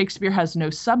like, Shakespeare has no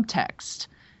subtext.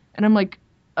 And I'm like,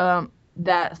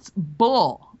 that's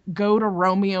bull. Go to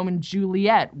Romeo and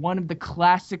Juliet. One of the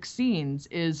classic scenes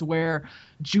is where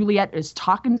Juliet is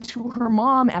talking to her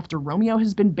mom after Romeo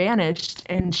has been banished,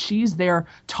 and she's there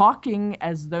talking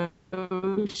as though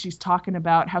she's talking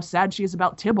about how sad she is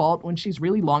about Tybalt when she's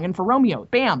really longing for Romeo.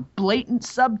 Bam, blatant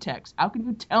subtext. How can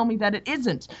you tell me that it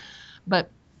isn't? But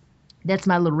that's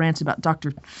my little rant about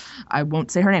Dr. I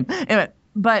won't say her name. Anyway,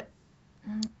 but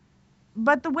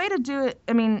the way to do it,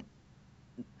 I mean,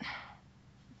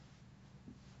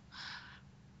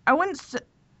 I wouldn't say,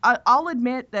 I'll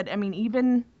admit that, I mean,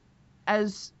 even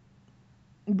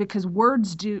because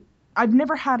words do, I've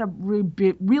never had a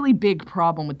really big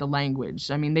problem with the language.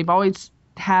 I mean, they've always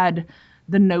had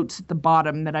the notes at the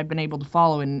bottom that I've been able to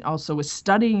follow, and also with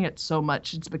studying it so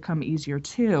much, it's become easier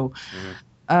too.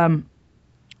 Mm-hmm.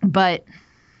 But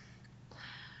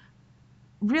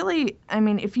really, I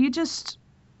mean, if you just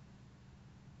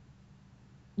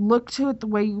look to it the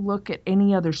way you look at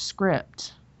any other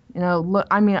script, look,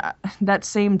 I mean, that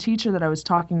same teacher that I was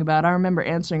talking about, I remember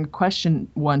answering a question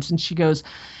once, and she goes,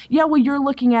 yeah, well, you're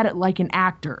looking at it like an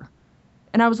actor.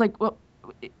 And I was like, well,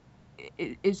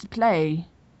 it's a play.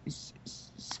 It's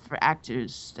for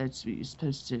actors. That's what you're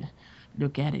supposed to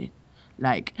look at it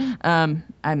like.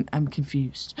 I'm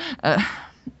confused.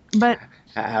 But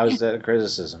how is that a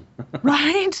criticism?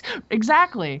 Right?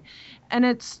 Exactly. And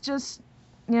it's just,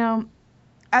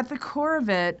 at the core of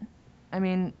it, I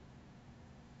mean,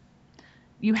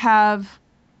 you have,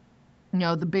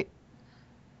 the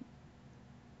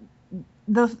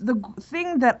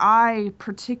thing that I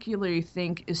particularly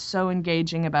think is so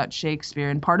engaging about Shakespeare,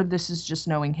 and part of this is just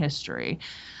knowing history,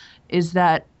 is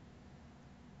that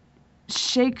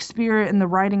Shakespeare in the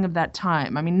writing of that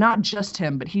time, I mean, not just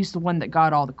him, but he's the one that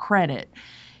got all the credit,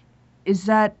 is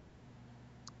that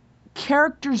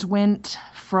characters went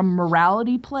from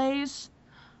morality plays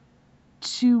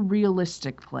to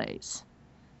realistic plays.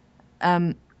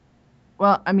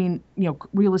 Well, I mean,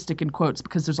 realistic in quotes,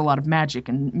 because there's a lot of magic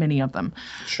in many of them.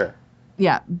 Sure.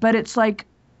 Yeah, but it's like,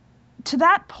 to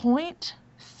that point,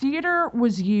 theater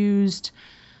was used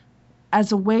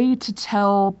as a way to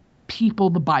tell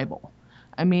people the Bible.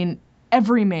 I mean,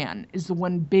 Everyman is the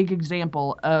one big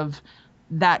example of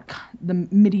that, the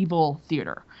medieval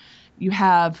theater. You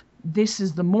have, this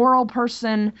is the moral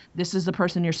person, this is the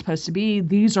person you're supposed to be,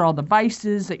 these are all the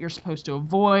vices that you're supposed to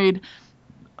avoid,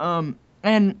 and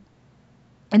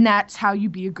that's how you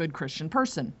be a good Christian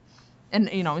person. And,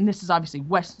 and this is obviously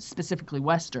specifically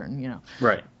Western,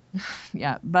 Right.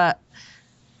 Yeah, but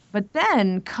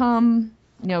then come,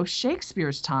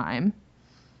 Shakespeare's time,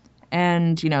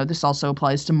 and, this also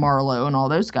applies to Marlowe and all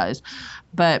those guys,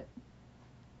 but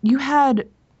you had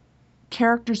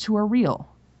characters who are real.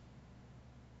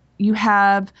 You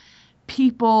have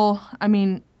people,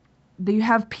 you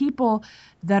have people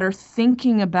that are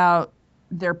thinking about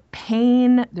their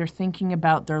pain, they're thinking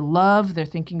about their love, they're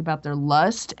thinking about their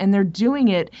lust, and they're doing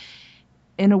it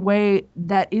in a way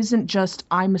that isn't just,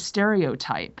 I'm a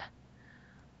stereotype.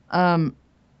 And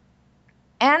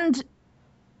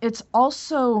it's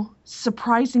also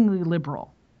surprisingly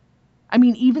liberal. I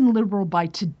mean, even liberal by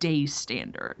today's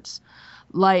standards.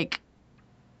 Like,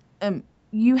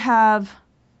 you have,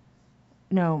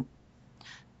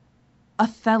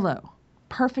 Othello,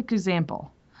 perfect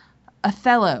example.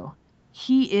 Othello,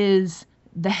 he is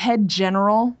the head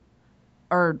general,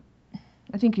 or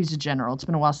I think he's a general. It's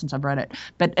been a while since I've read it.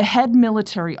 But a head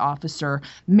military officer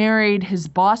married his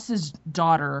boss's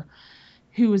daughter,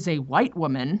 who is a white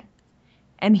woman,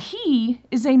 and he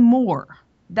is a Moor.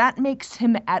 That makes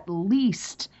him at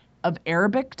least of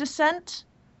Arabic descent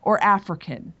or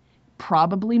African,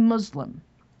 probably Muslim.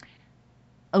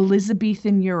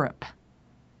 Elizabethan Europe.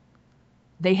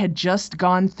 They had just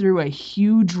gone through a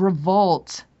huge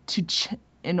revolt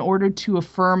in order to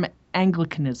affirm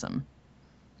Anglicanism,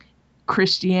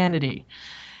 Christianity.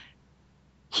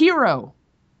 Hero,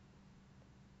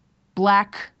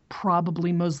 black,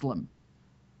 probably Muslim.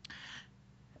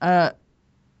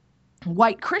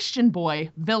 White Christian boy,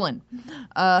 villain.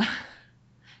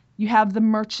 You have the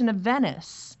Merchant of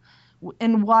Venice.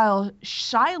 And while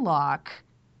Shylock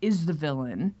is the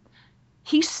villain,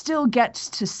 he still gets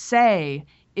to say,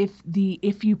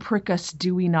 if you prick us,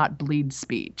 do we not bleed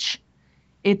speech.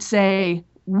 It's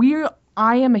we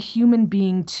I am a human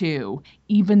being too,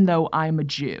 even though I'm a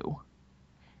Jew.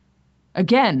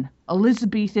 Again,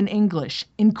 Elizabethan English,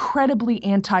 incredibly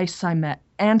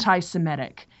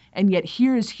anti-Semitic, and yet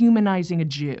here is humanizing a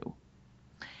Jew.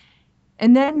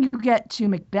 And then you get to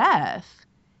Macbeth,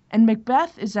 and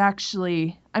Macbeth is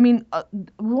actually,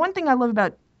 one thing I love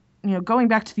about, going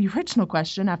back to the original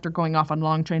question after going off on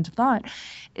long trains of thought,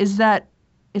 is that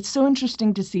it's so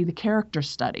interesting to see the character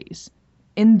studies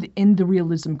in the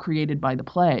realism created by the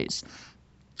plays.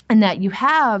 And that you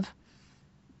have,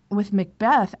 with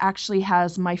Macbeth, actually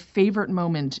has my favorite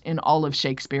moment in all of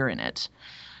Shakespeare in it.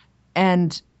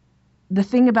 And the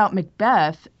thing about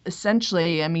Macbeth,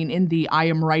 essentially, in the I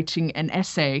am writing an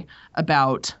essay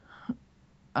about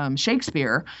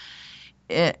Shakespeare,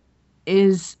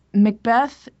 is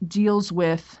Macbeth deals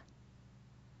with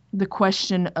the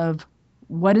question of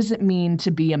what does it mean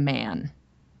to be a man?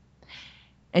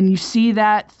 And you see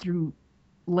that through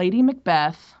Lady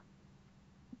Macbeth,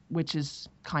 which is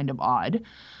kind of odd,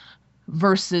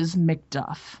 versus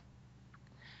Macduff.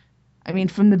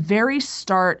 From the very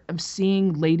start of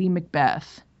seeing Lady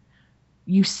Macbeth,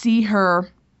 you see her,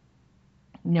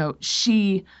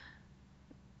 she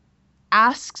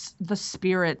asks the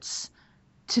spirits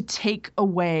to take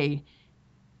away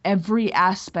every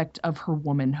aspect of her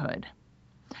womanhood.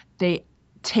 They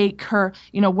take her,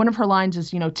 one of her lines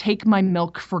is, take my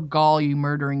milk for gall, you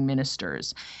murdering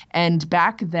ministers. And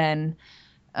back then,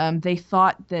 they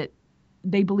thought that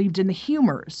they believed in the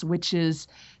humors, which is,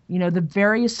 the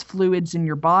various fluids in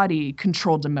your body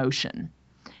controlled emotion.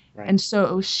 Right. And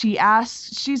so she's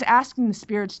asking the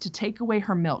spirits to take away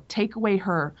her milk, take away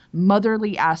her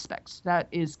motherly aspects. That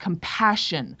is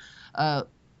compassion,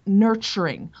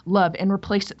 nurturing, love, and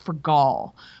replace it for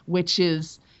gall, which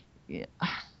is,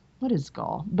 what is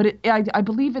gall? But I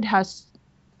believe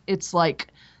it's like,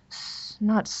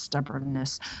 not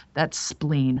stubbornness, that's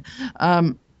spleen.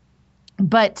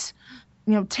 But,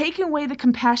 taking away the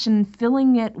compassion,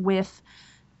 filling it with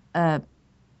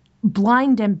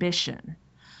blind ambition.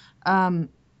 And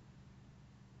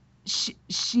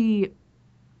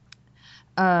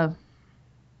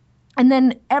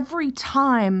then every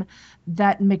time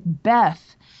that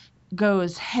Macbeth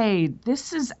goes, hey,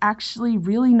 this is actually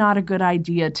really not a good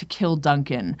idea to kill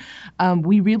Duncan.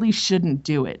 We really shouldn't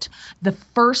do it. The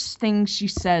first thing she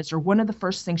says, or one of the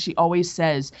first things she always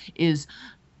says is,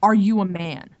 are you a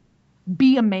man?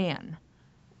 Be a man.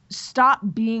 Stop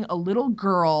being a little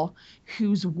girl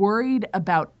who's worried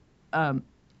about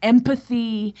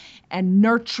empathy and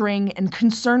nurturing and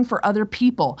concern for other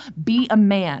people. Be a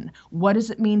man. What does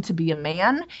it mean to be a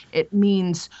man? It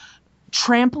means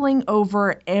trampling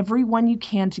over everyone you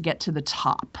can to get to the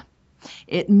top.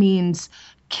 It means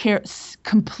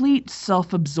complete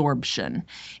self-absorption.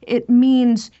 It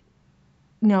means,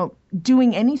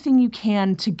 doing anything you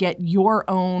can to get your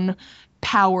own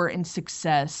power and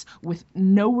success with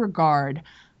no regard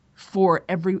for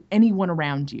anyone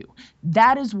around you.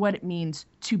 That is what it means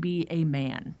to be a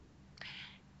man.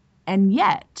 And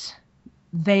yet,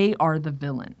 they are the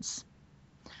villains.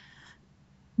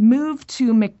 Move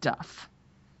to Macduff.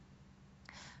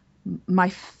 My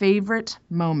favorite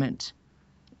moment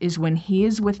is when he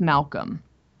is with Malcolm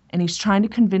and he's trying to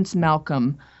convince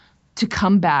Malcolm to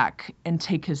come back and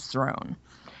take his throne.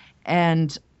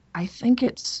 And I think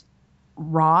it's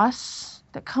Ross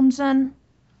that comes in.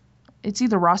 It's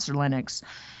either Ross or Lennox,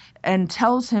 and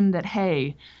tells him that,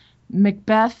 hey,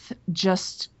 Macbeth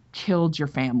just killed your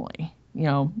family.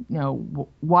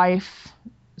 Wife,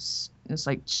 it's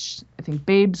like, I think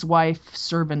Babe's wife,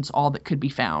 servants, all that could be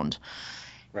found.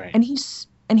 Right. And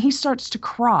he starts to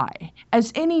cry,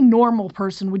 as any normal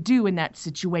person would do in that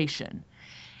situation.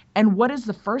 And what is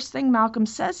the first thing Malcolm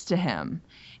says to him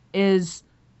is,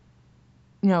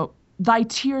 thy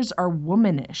tears are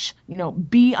womanish.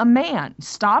 Be a man.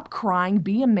 Stop crying.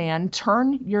 Be a man.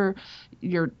 Turn your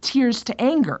tears to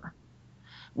anger,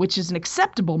 which is an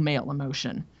acceptable male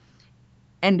emotion.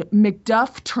 And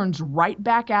Macduff turns right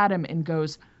back at him and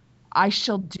goes, I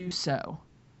shall do so,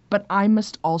 but I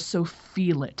must also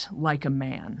feel it like a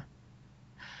man.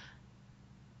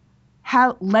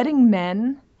 Letting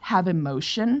men have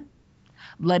emotion,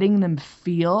 letting them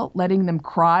feel, letting them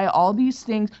cry, all these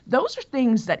things, those are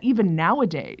things that even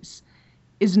nowadays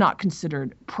is not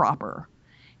considered proper.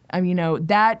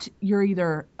 That you're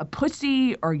either a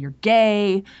pussy or you're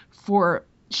gay for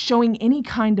showing any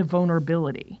kind of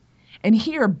vulnerability. And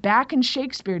here, back in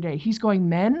Shakespeare day, he's going,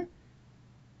 men,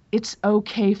 it's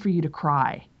okay for you to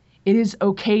cry. It is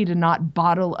okay to not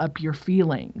bottle up your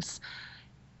feelings.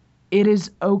 It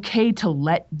is okay to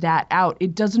let that out.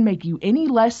 It doesn't make you any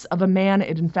less of a man.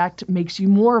 It, in fact, makes you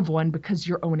more of one because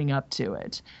you're owning up to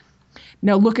it.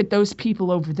 Now look at those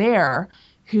people over there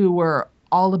who were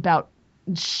all about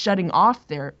shutting off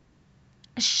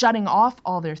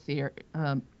all their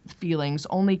feelings,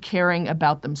 only caring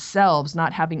about themselves,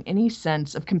 not having any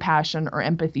sense of compassion or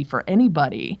empathy for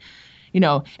anybody,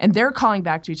 and they're calling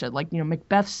back to each other. Like,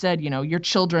 Macbeth said, your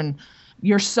children,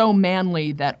 you're so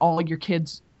manly that all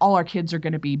our kids are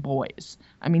going to be boys.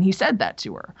 I mean, he said that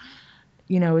to her.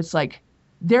 It's like,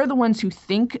 they're the ones who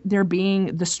think they're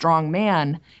being the strong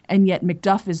man, and yet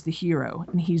Macduff is the hero,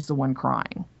 and he's the one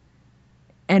crying.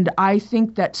 And I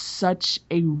think that's such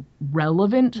a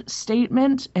relevant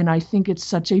statement, and I think it's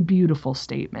such a beautiful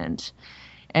statement.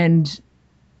 And,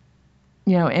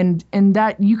 and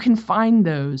that you can find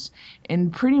those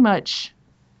in pretty much,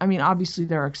 I mean, obviously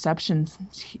there are exceptions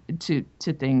to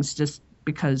things just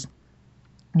because,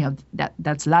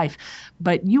 that's life.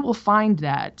 But you will find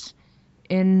that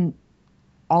in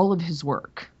all of his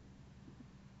work.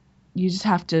 You just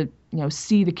have to,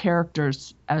 see the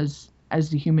characters as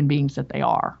the human beings that they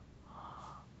are.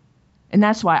 And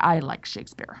that's why I like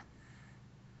Shakespeare.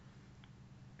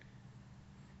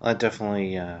 Well, that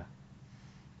definitely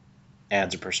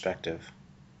adds a perspective.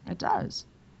 It does.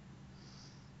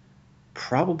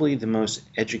 Probably the most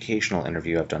educational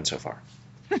interview I've done so far.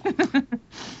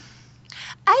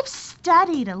 I've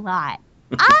studied a lot.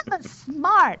 I'm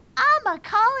smart. I'm a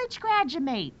college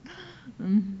graduate.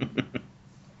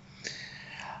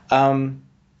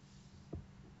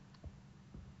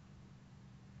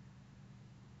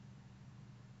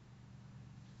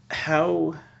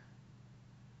 How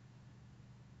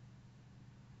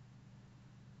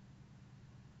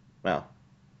well,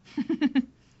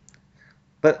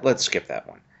 but let's skip that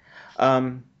one.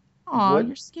 Aw, what-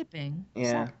 you're skipping.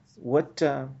 Yeah. What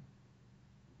do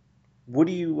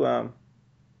you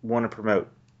want to promote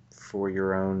for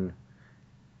your own?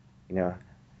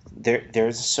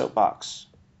 There's a soapbox.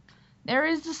 There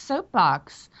is a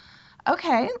soapbox.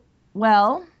 Okay,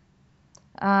 well,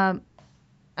 I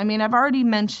mean, I've already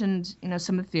mentioned,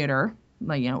 some of the theater,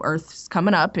 like, Earth's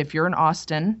coming up if you're in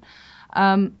Austin.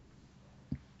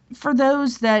 For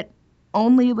those that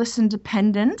only listen to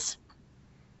Pendant,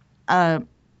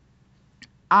 I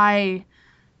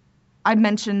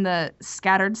mentioned the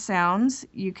Scattered Sounds.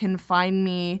 You can find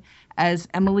me as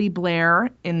Emily Blair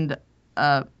in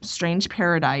Strange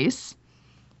Paradise.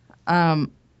 I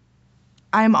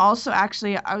was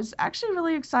actually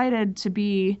really excited to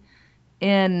be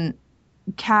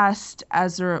cast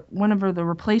as one of the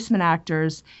replacement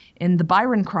actors in the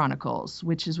Byron Chronicles,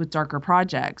 which is with Darker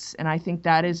Projects, and I think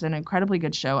that is an incredibly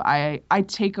good show. I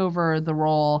take over the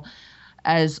role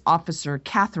as Officer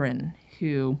Catherine,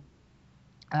 who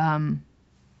I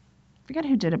forget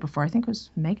who did it before. I think it was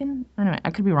Megan. Anyway,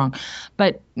 I could be wrong,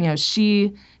 but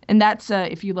she, and that's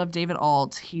if you love David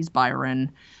Alt, he's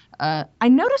Byron. I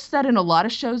noticed that in a lot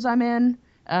of shows I'm in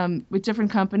with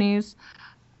different companies,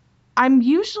 I'm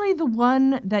usually the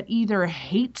one that either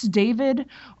hates David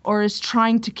or is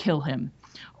trying to kill him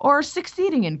or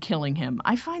succeeding in killing him.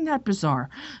 I find that bizarre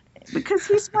because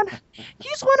he's one of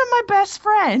my best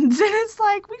friends, and it's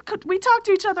like we talk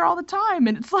to each other all the time,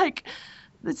 and it's like,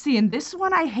 let's see, in this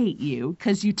one I hate you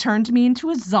because you turned me into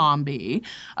a zombie.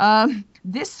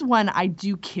 This one I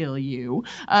do kill you.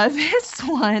 This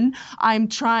one I'm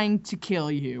trying to kill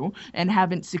you and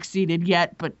haven't succeeded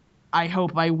yet, but I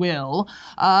hope I will,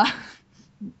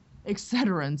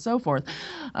 etc. and so forth.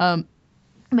 But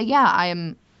yeah,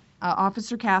 I'm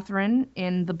Officer Catherine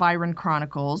in the Byron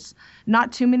Chronicles.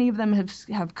 Not too many of them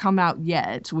have come out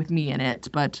yet with me in it,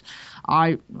 but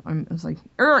I was like,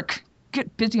 Eric,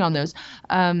 get busy on those.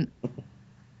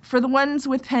 For the ones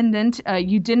with Pendant,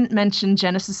 you didn't mention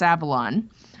Genesis Avalon,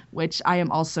 which I am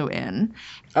also in.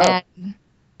 Oh.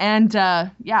 And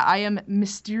yeah, I am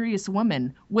Mysterious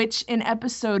Woman, which in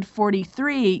episode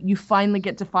 43, you finally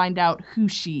get to find out who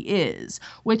she is,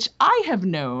 which I have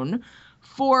known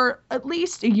for at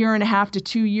least 1.5 to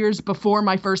 2 years before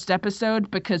my first episode,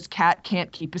 because Kat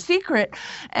can't keep a secret,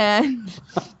 and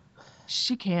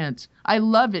she can't. I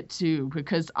love it too,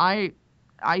 because I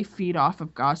feed off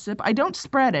of gossip. I don't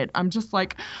spread it. I'm just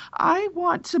like, I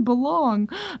want to belong.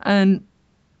 And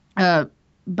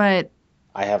but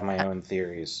I have my own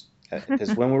theories.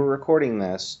 Because when we're recording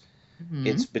this, Mhm.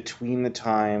 it's between the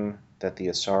time that the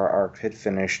Asara arc had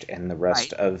finished and the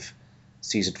rest of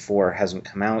season 4 hasn't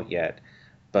come out yet.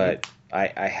 But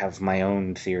I have my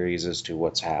own theories as to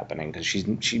what's happening, because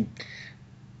she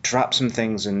dropped some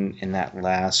things in that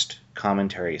last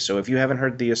commentary. So if you haven't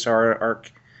heard the Asara arc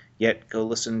yet, go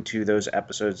listen to those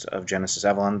episodes of Genesis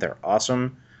Avalon. They're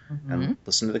awesome. And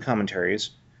listen to the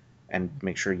commentaries, and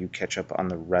make sure you catch up on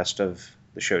the rest of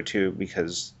the show too,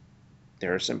 because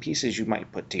there are some pieces you might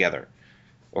put together,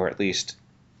 or at least.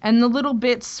 And the little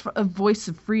bits of Voice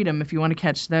of Freedom, if you want to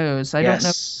catch those. I don't know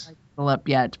if I pull up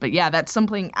yet, but yeah, that's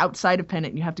something outside of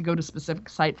Pendant you have to go to a specific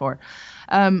site for.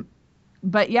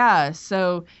 But yeah,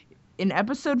 so in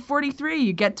episode 43,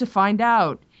 you get to find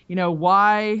out,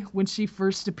 why when she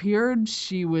first appeared,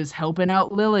 she was helping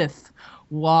out Lilith.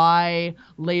 Why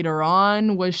later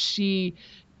on was she,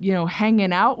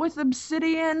 hanging out with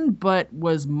Obsidian, but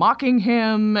was mocking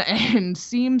him and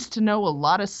seems to know a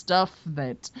lot of stuff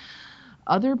that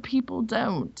other people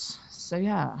don't. So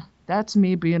yeah, that's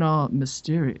me being all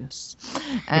mysterious.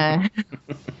 Yeah.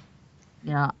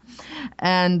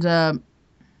 And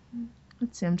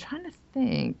let's see, I'm trying to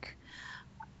think.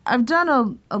 I've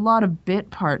done a lot of bit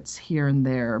parts here and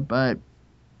there, but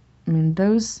I mean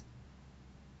those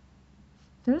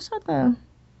are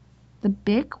the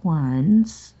big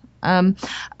ones.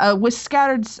 With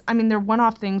Scattered, I mean they're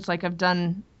one-off things. Like I've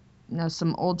done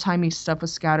some old-timey stuff with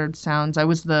Scattered Sounds. I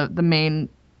was the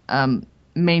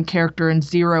main character in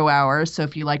 0 Hour, so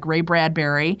if you like Ray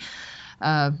Bradbury.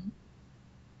 And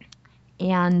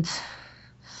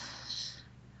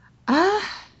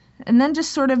then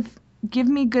just sort of give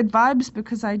me good vibes,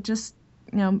 because I just,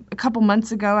 a couple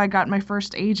months ago I got my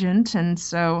first agent, and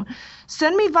so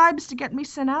send me vibes to get me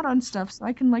sent out on stuff so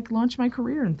I can launch my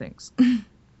career and things.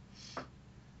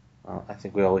 Well, I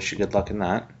think we all wish you good luck in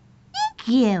that. Thank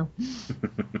you.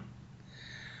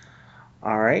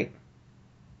 All right.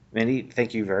 Mindy,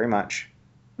 thank you very much.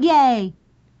 Yay.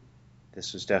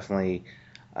 This was definitely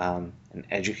an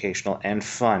educational and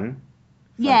fun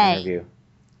Yay. interview.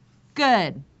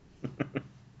 Good.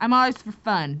 I'm always for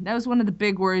fun. That was one of the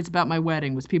big worries about my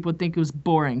wedding, was people would think it was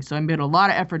boring, so I made a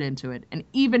lot of effort into it. And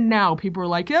even now, people are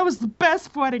like, that was the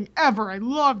best wedding ever. I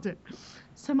loved it.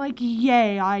 So I'm like,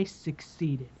 yay, I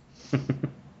succeeded.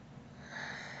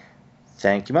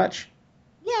 Thank you much.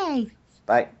 Yay.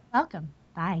 Bye. Welcome.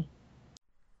 Bye.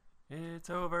 It's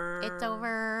over. It's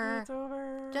over. It's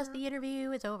over. Just the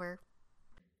interview is over.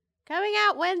 Coming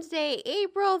out Wednesday,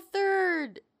 April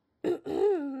 3rd.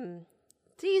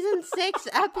 Season 6,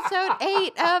 Episode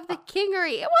 8 of The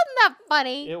Kingery. It wasn't that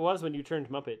funny. It was when you turned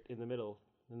Muppet in the middle,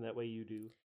 and that way you do.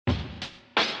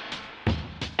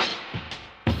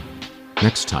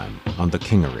 Next time on The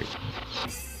Kingery.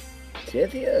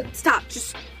 Cynthia? Stop,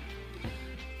 just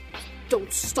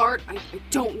don't start. I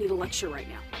don't need a lecture right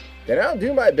now. Then I'll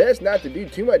do my best not to do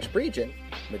too much preaching,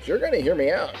 but you're gonna hear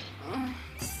me out.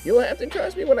 You'll have to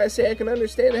trust me when I say I can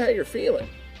understand how you're feeling.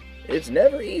 It's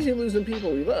never easy losing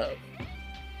people we love.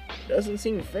 It doesn't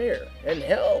seem fair, and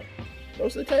hell,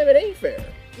 most of the time it ain't fair.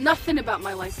 Nothing about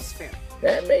my life is fair.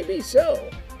 That may be so,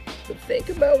 but think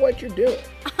about what you're doing.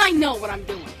 I know what I'm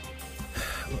doing.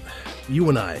 You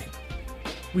and I,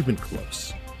 we've been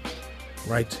close,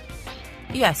 right?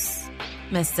 Yes,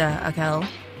 Mr. Akel.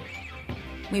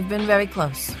 We've been very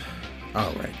close.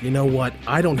 All right, you know what?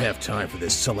 I don't have time for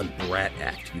this sullen brat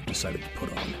act you've decided to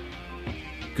put on.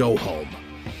 Go home.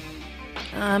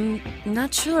 I'm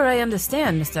not sure I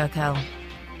understand, Mr. Akel.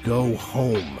 Go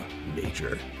home,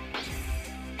 Major.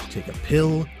 Take a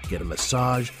pill, get a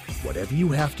massage, whatever you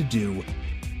have to do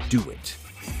it.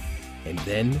 And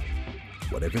then,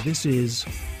 whatever this is,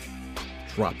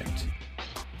 drop it.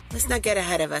 Let's not get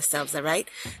ahead of ourselves, all right?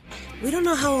 We don't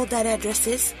know how old that address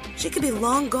is. She could be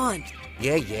long gone.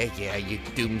 Yeah, you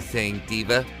doomsaying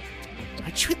diva.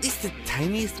 Aren't you at least the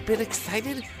tiniest bit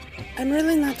excited? I'm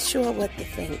really not sure what to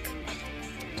think.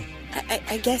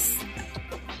 I guess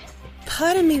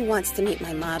part of me wants to meet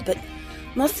my mom, but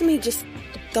most of me just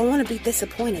don't want to be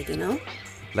disappointed, you know?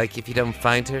 Like if you don't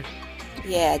find her?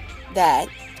 Yeah, that.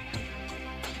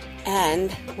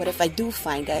 And what if I do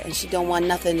find her and she don't want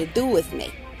nothing to do with me?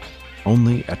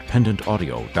 Only at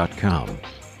pendantaudio.com.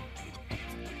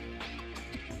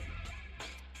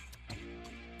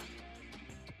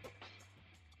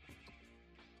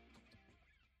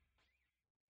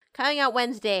 Coming out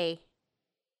Wednesday,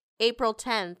 April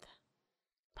 10th,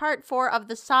 Part 4 of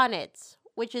The Sonnets,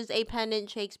 which is a Pendant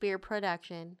Shakespeare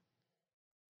production.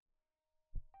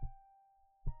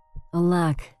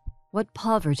 Alack, what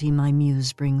poverty my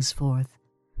muse brings forth,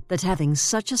 that having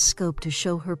such a scope to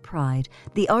show her pride,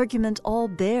 the argument all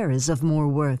bare is of more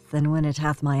worth than when it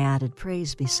hath my added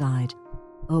praise beside.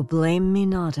 Oh, blame me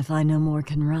not if I no more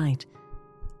can write.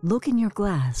 Look in your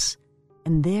glass,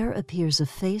 and there appears a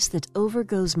face that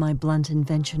overgoes my blunt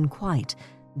invention quite,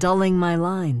 dulling my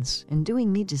lines and doing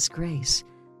me disgrace.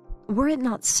 Were it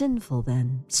not sinful,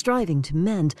 then, striving to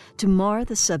mend, to mar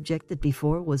the subject that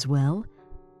before was well?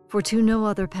 For to no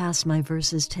other pass my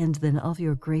verses tend than of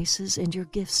your graces and your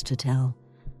gifts to tell.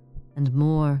 And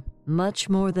more, Much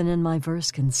more than in my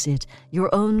verse can sit,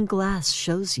 your own glass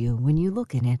shows you when you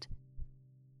look in it.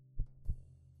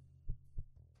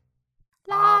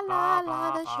 La la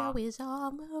la, the show is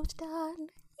almost done.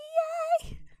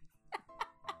 Yay!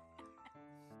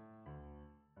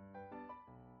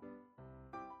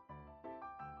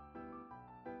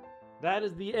 That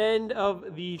is the end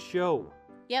of the show.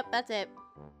 Yep, that's it.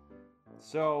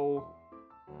 So,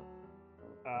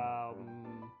 I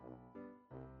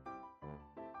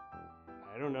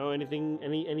don't know,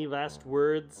 any last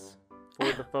words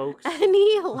for the folks?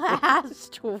 Any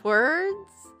last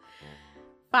words?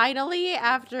 Finally,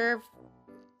 after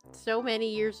so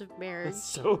many years of marriage.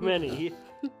 So many.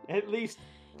 At least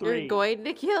 3. You're going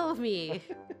to kill me.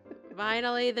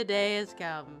 Finally, the day has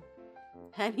come.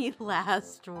 Any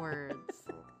last words?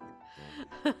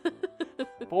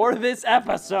 For this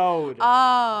episode.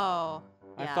 Oh.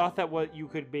 I yeah. thought that you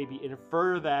could maybe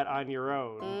infer that on your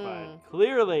own, but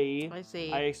clearly I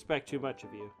see. I expect too much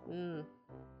of you. Mm.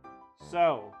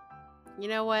 So. You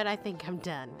know what? I think I'm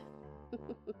done.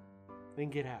 Then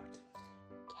get out.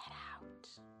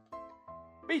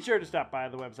 Be sure to stop by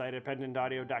the website at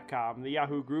pendantaudio.com, the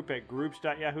Yahoo group at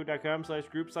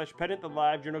groups.yahoo.com/group/pendant, the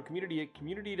live journal community at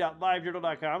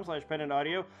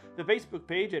community.livejournal.com/pendantaudio, the Facebook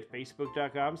page at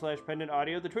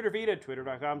facebook.com/pendantaudio, the Twitter feed at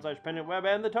twitter.com/pendantweb,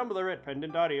 and the Tumblr at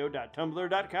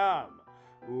pendantaudio.tumblr.com.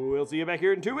 We'll see you back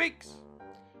here in 2 weeks.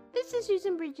 This is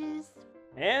Susan Bridges.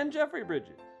 And Jeffrey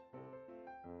Bridges.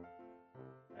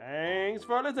 Thanks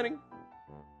for listening.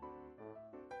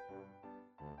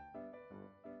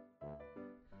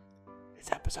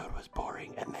 This episode was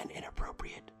boring and then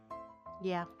inappropriate.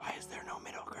 Yeah. Why is there no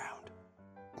middle ground?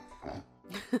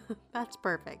 That's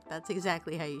perfect. That's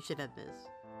exactly how you should end this.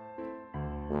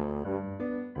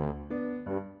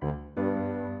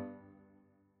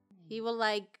 He will,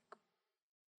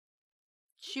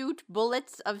 shoot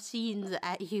bullets of scenes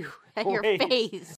at you, at your face.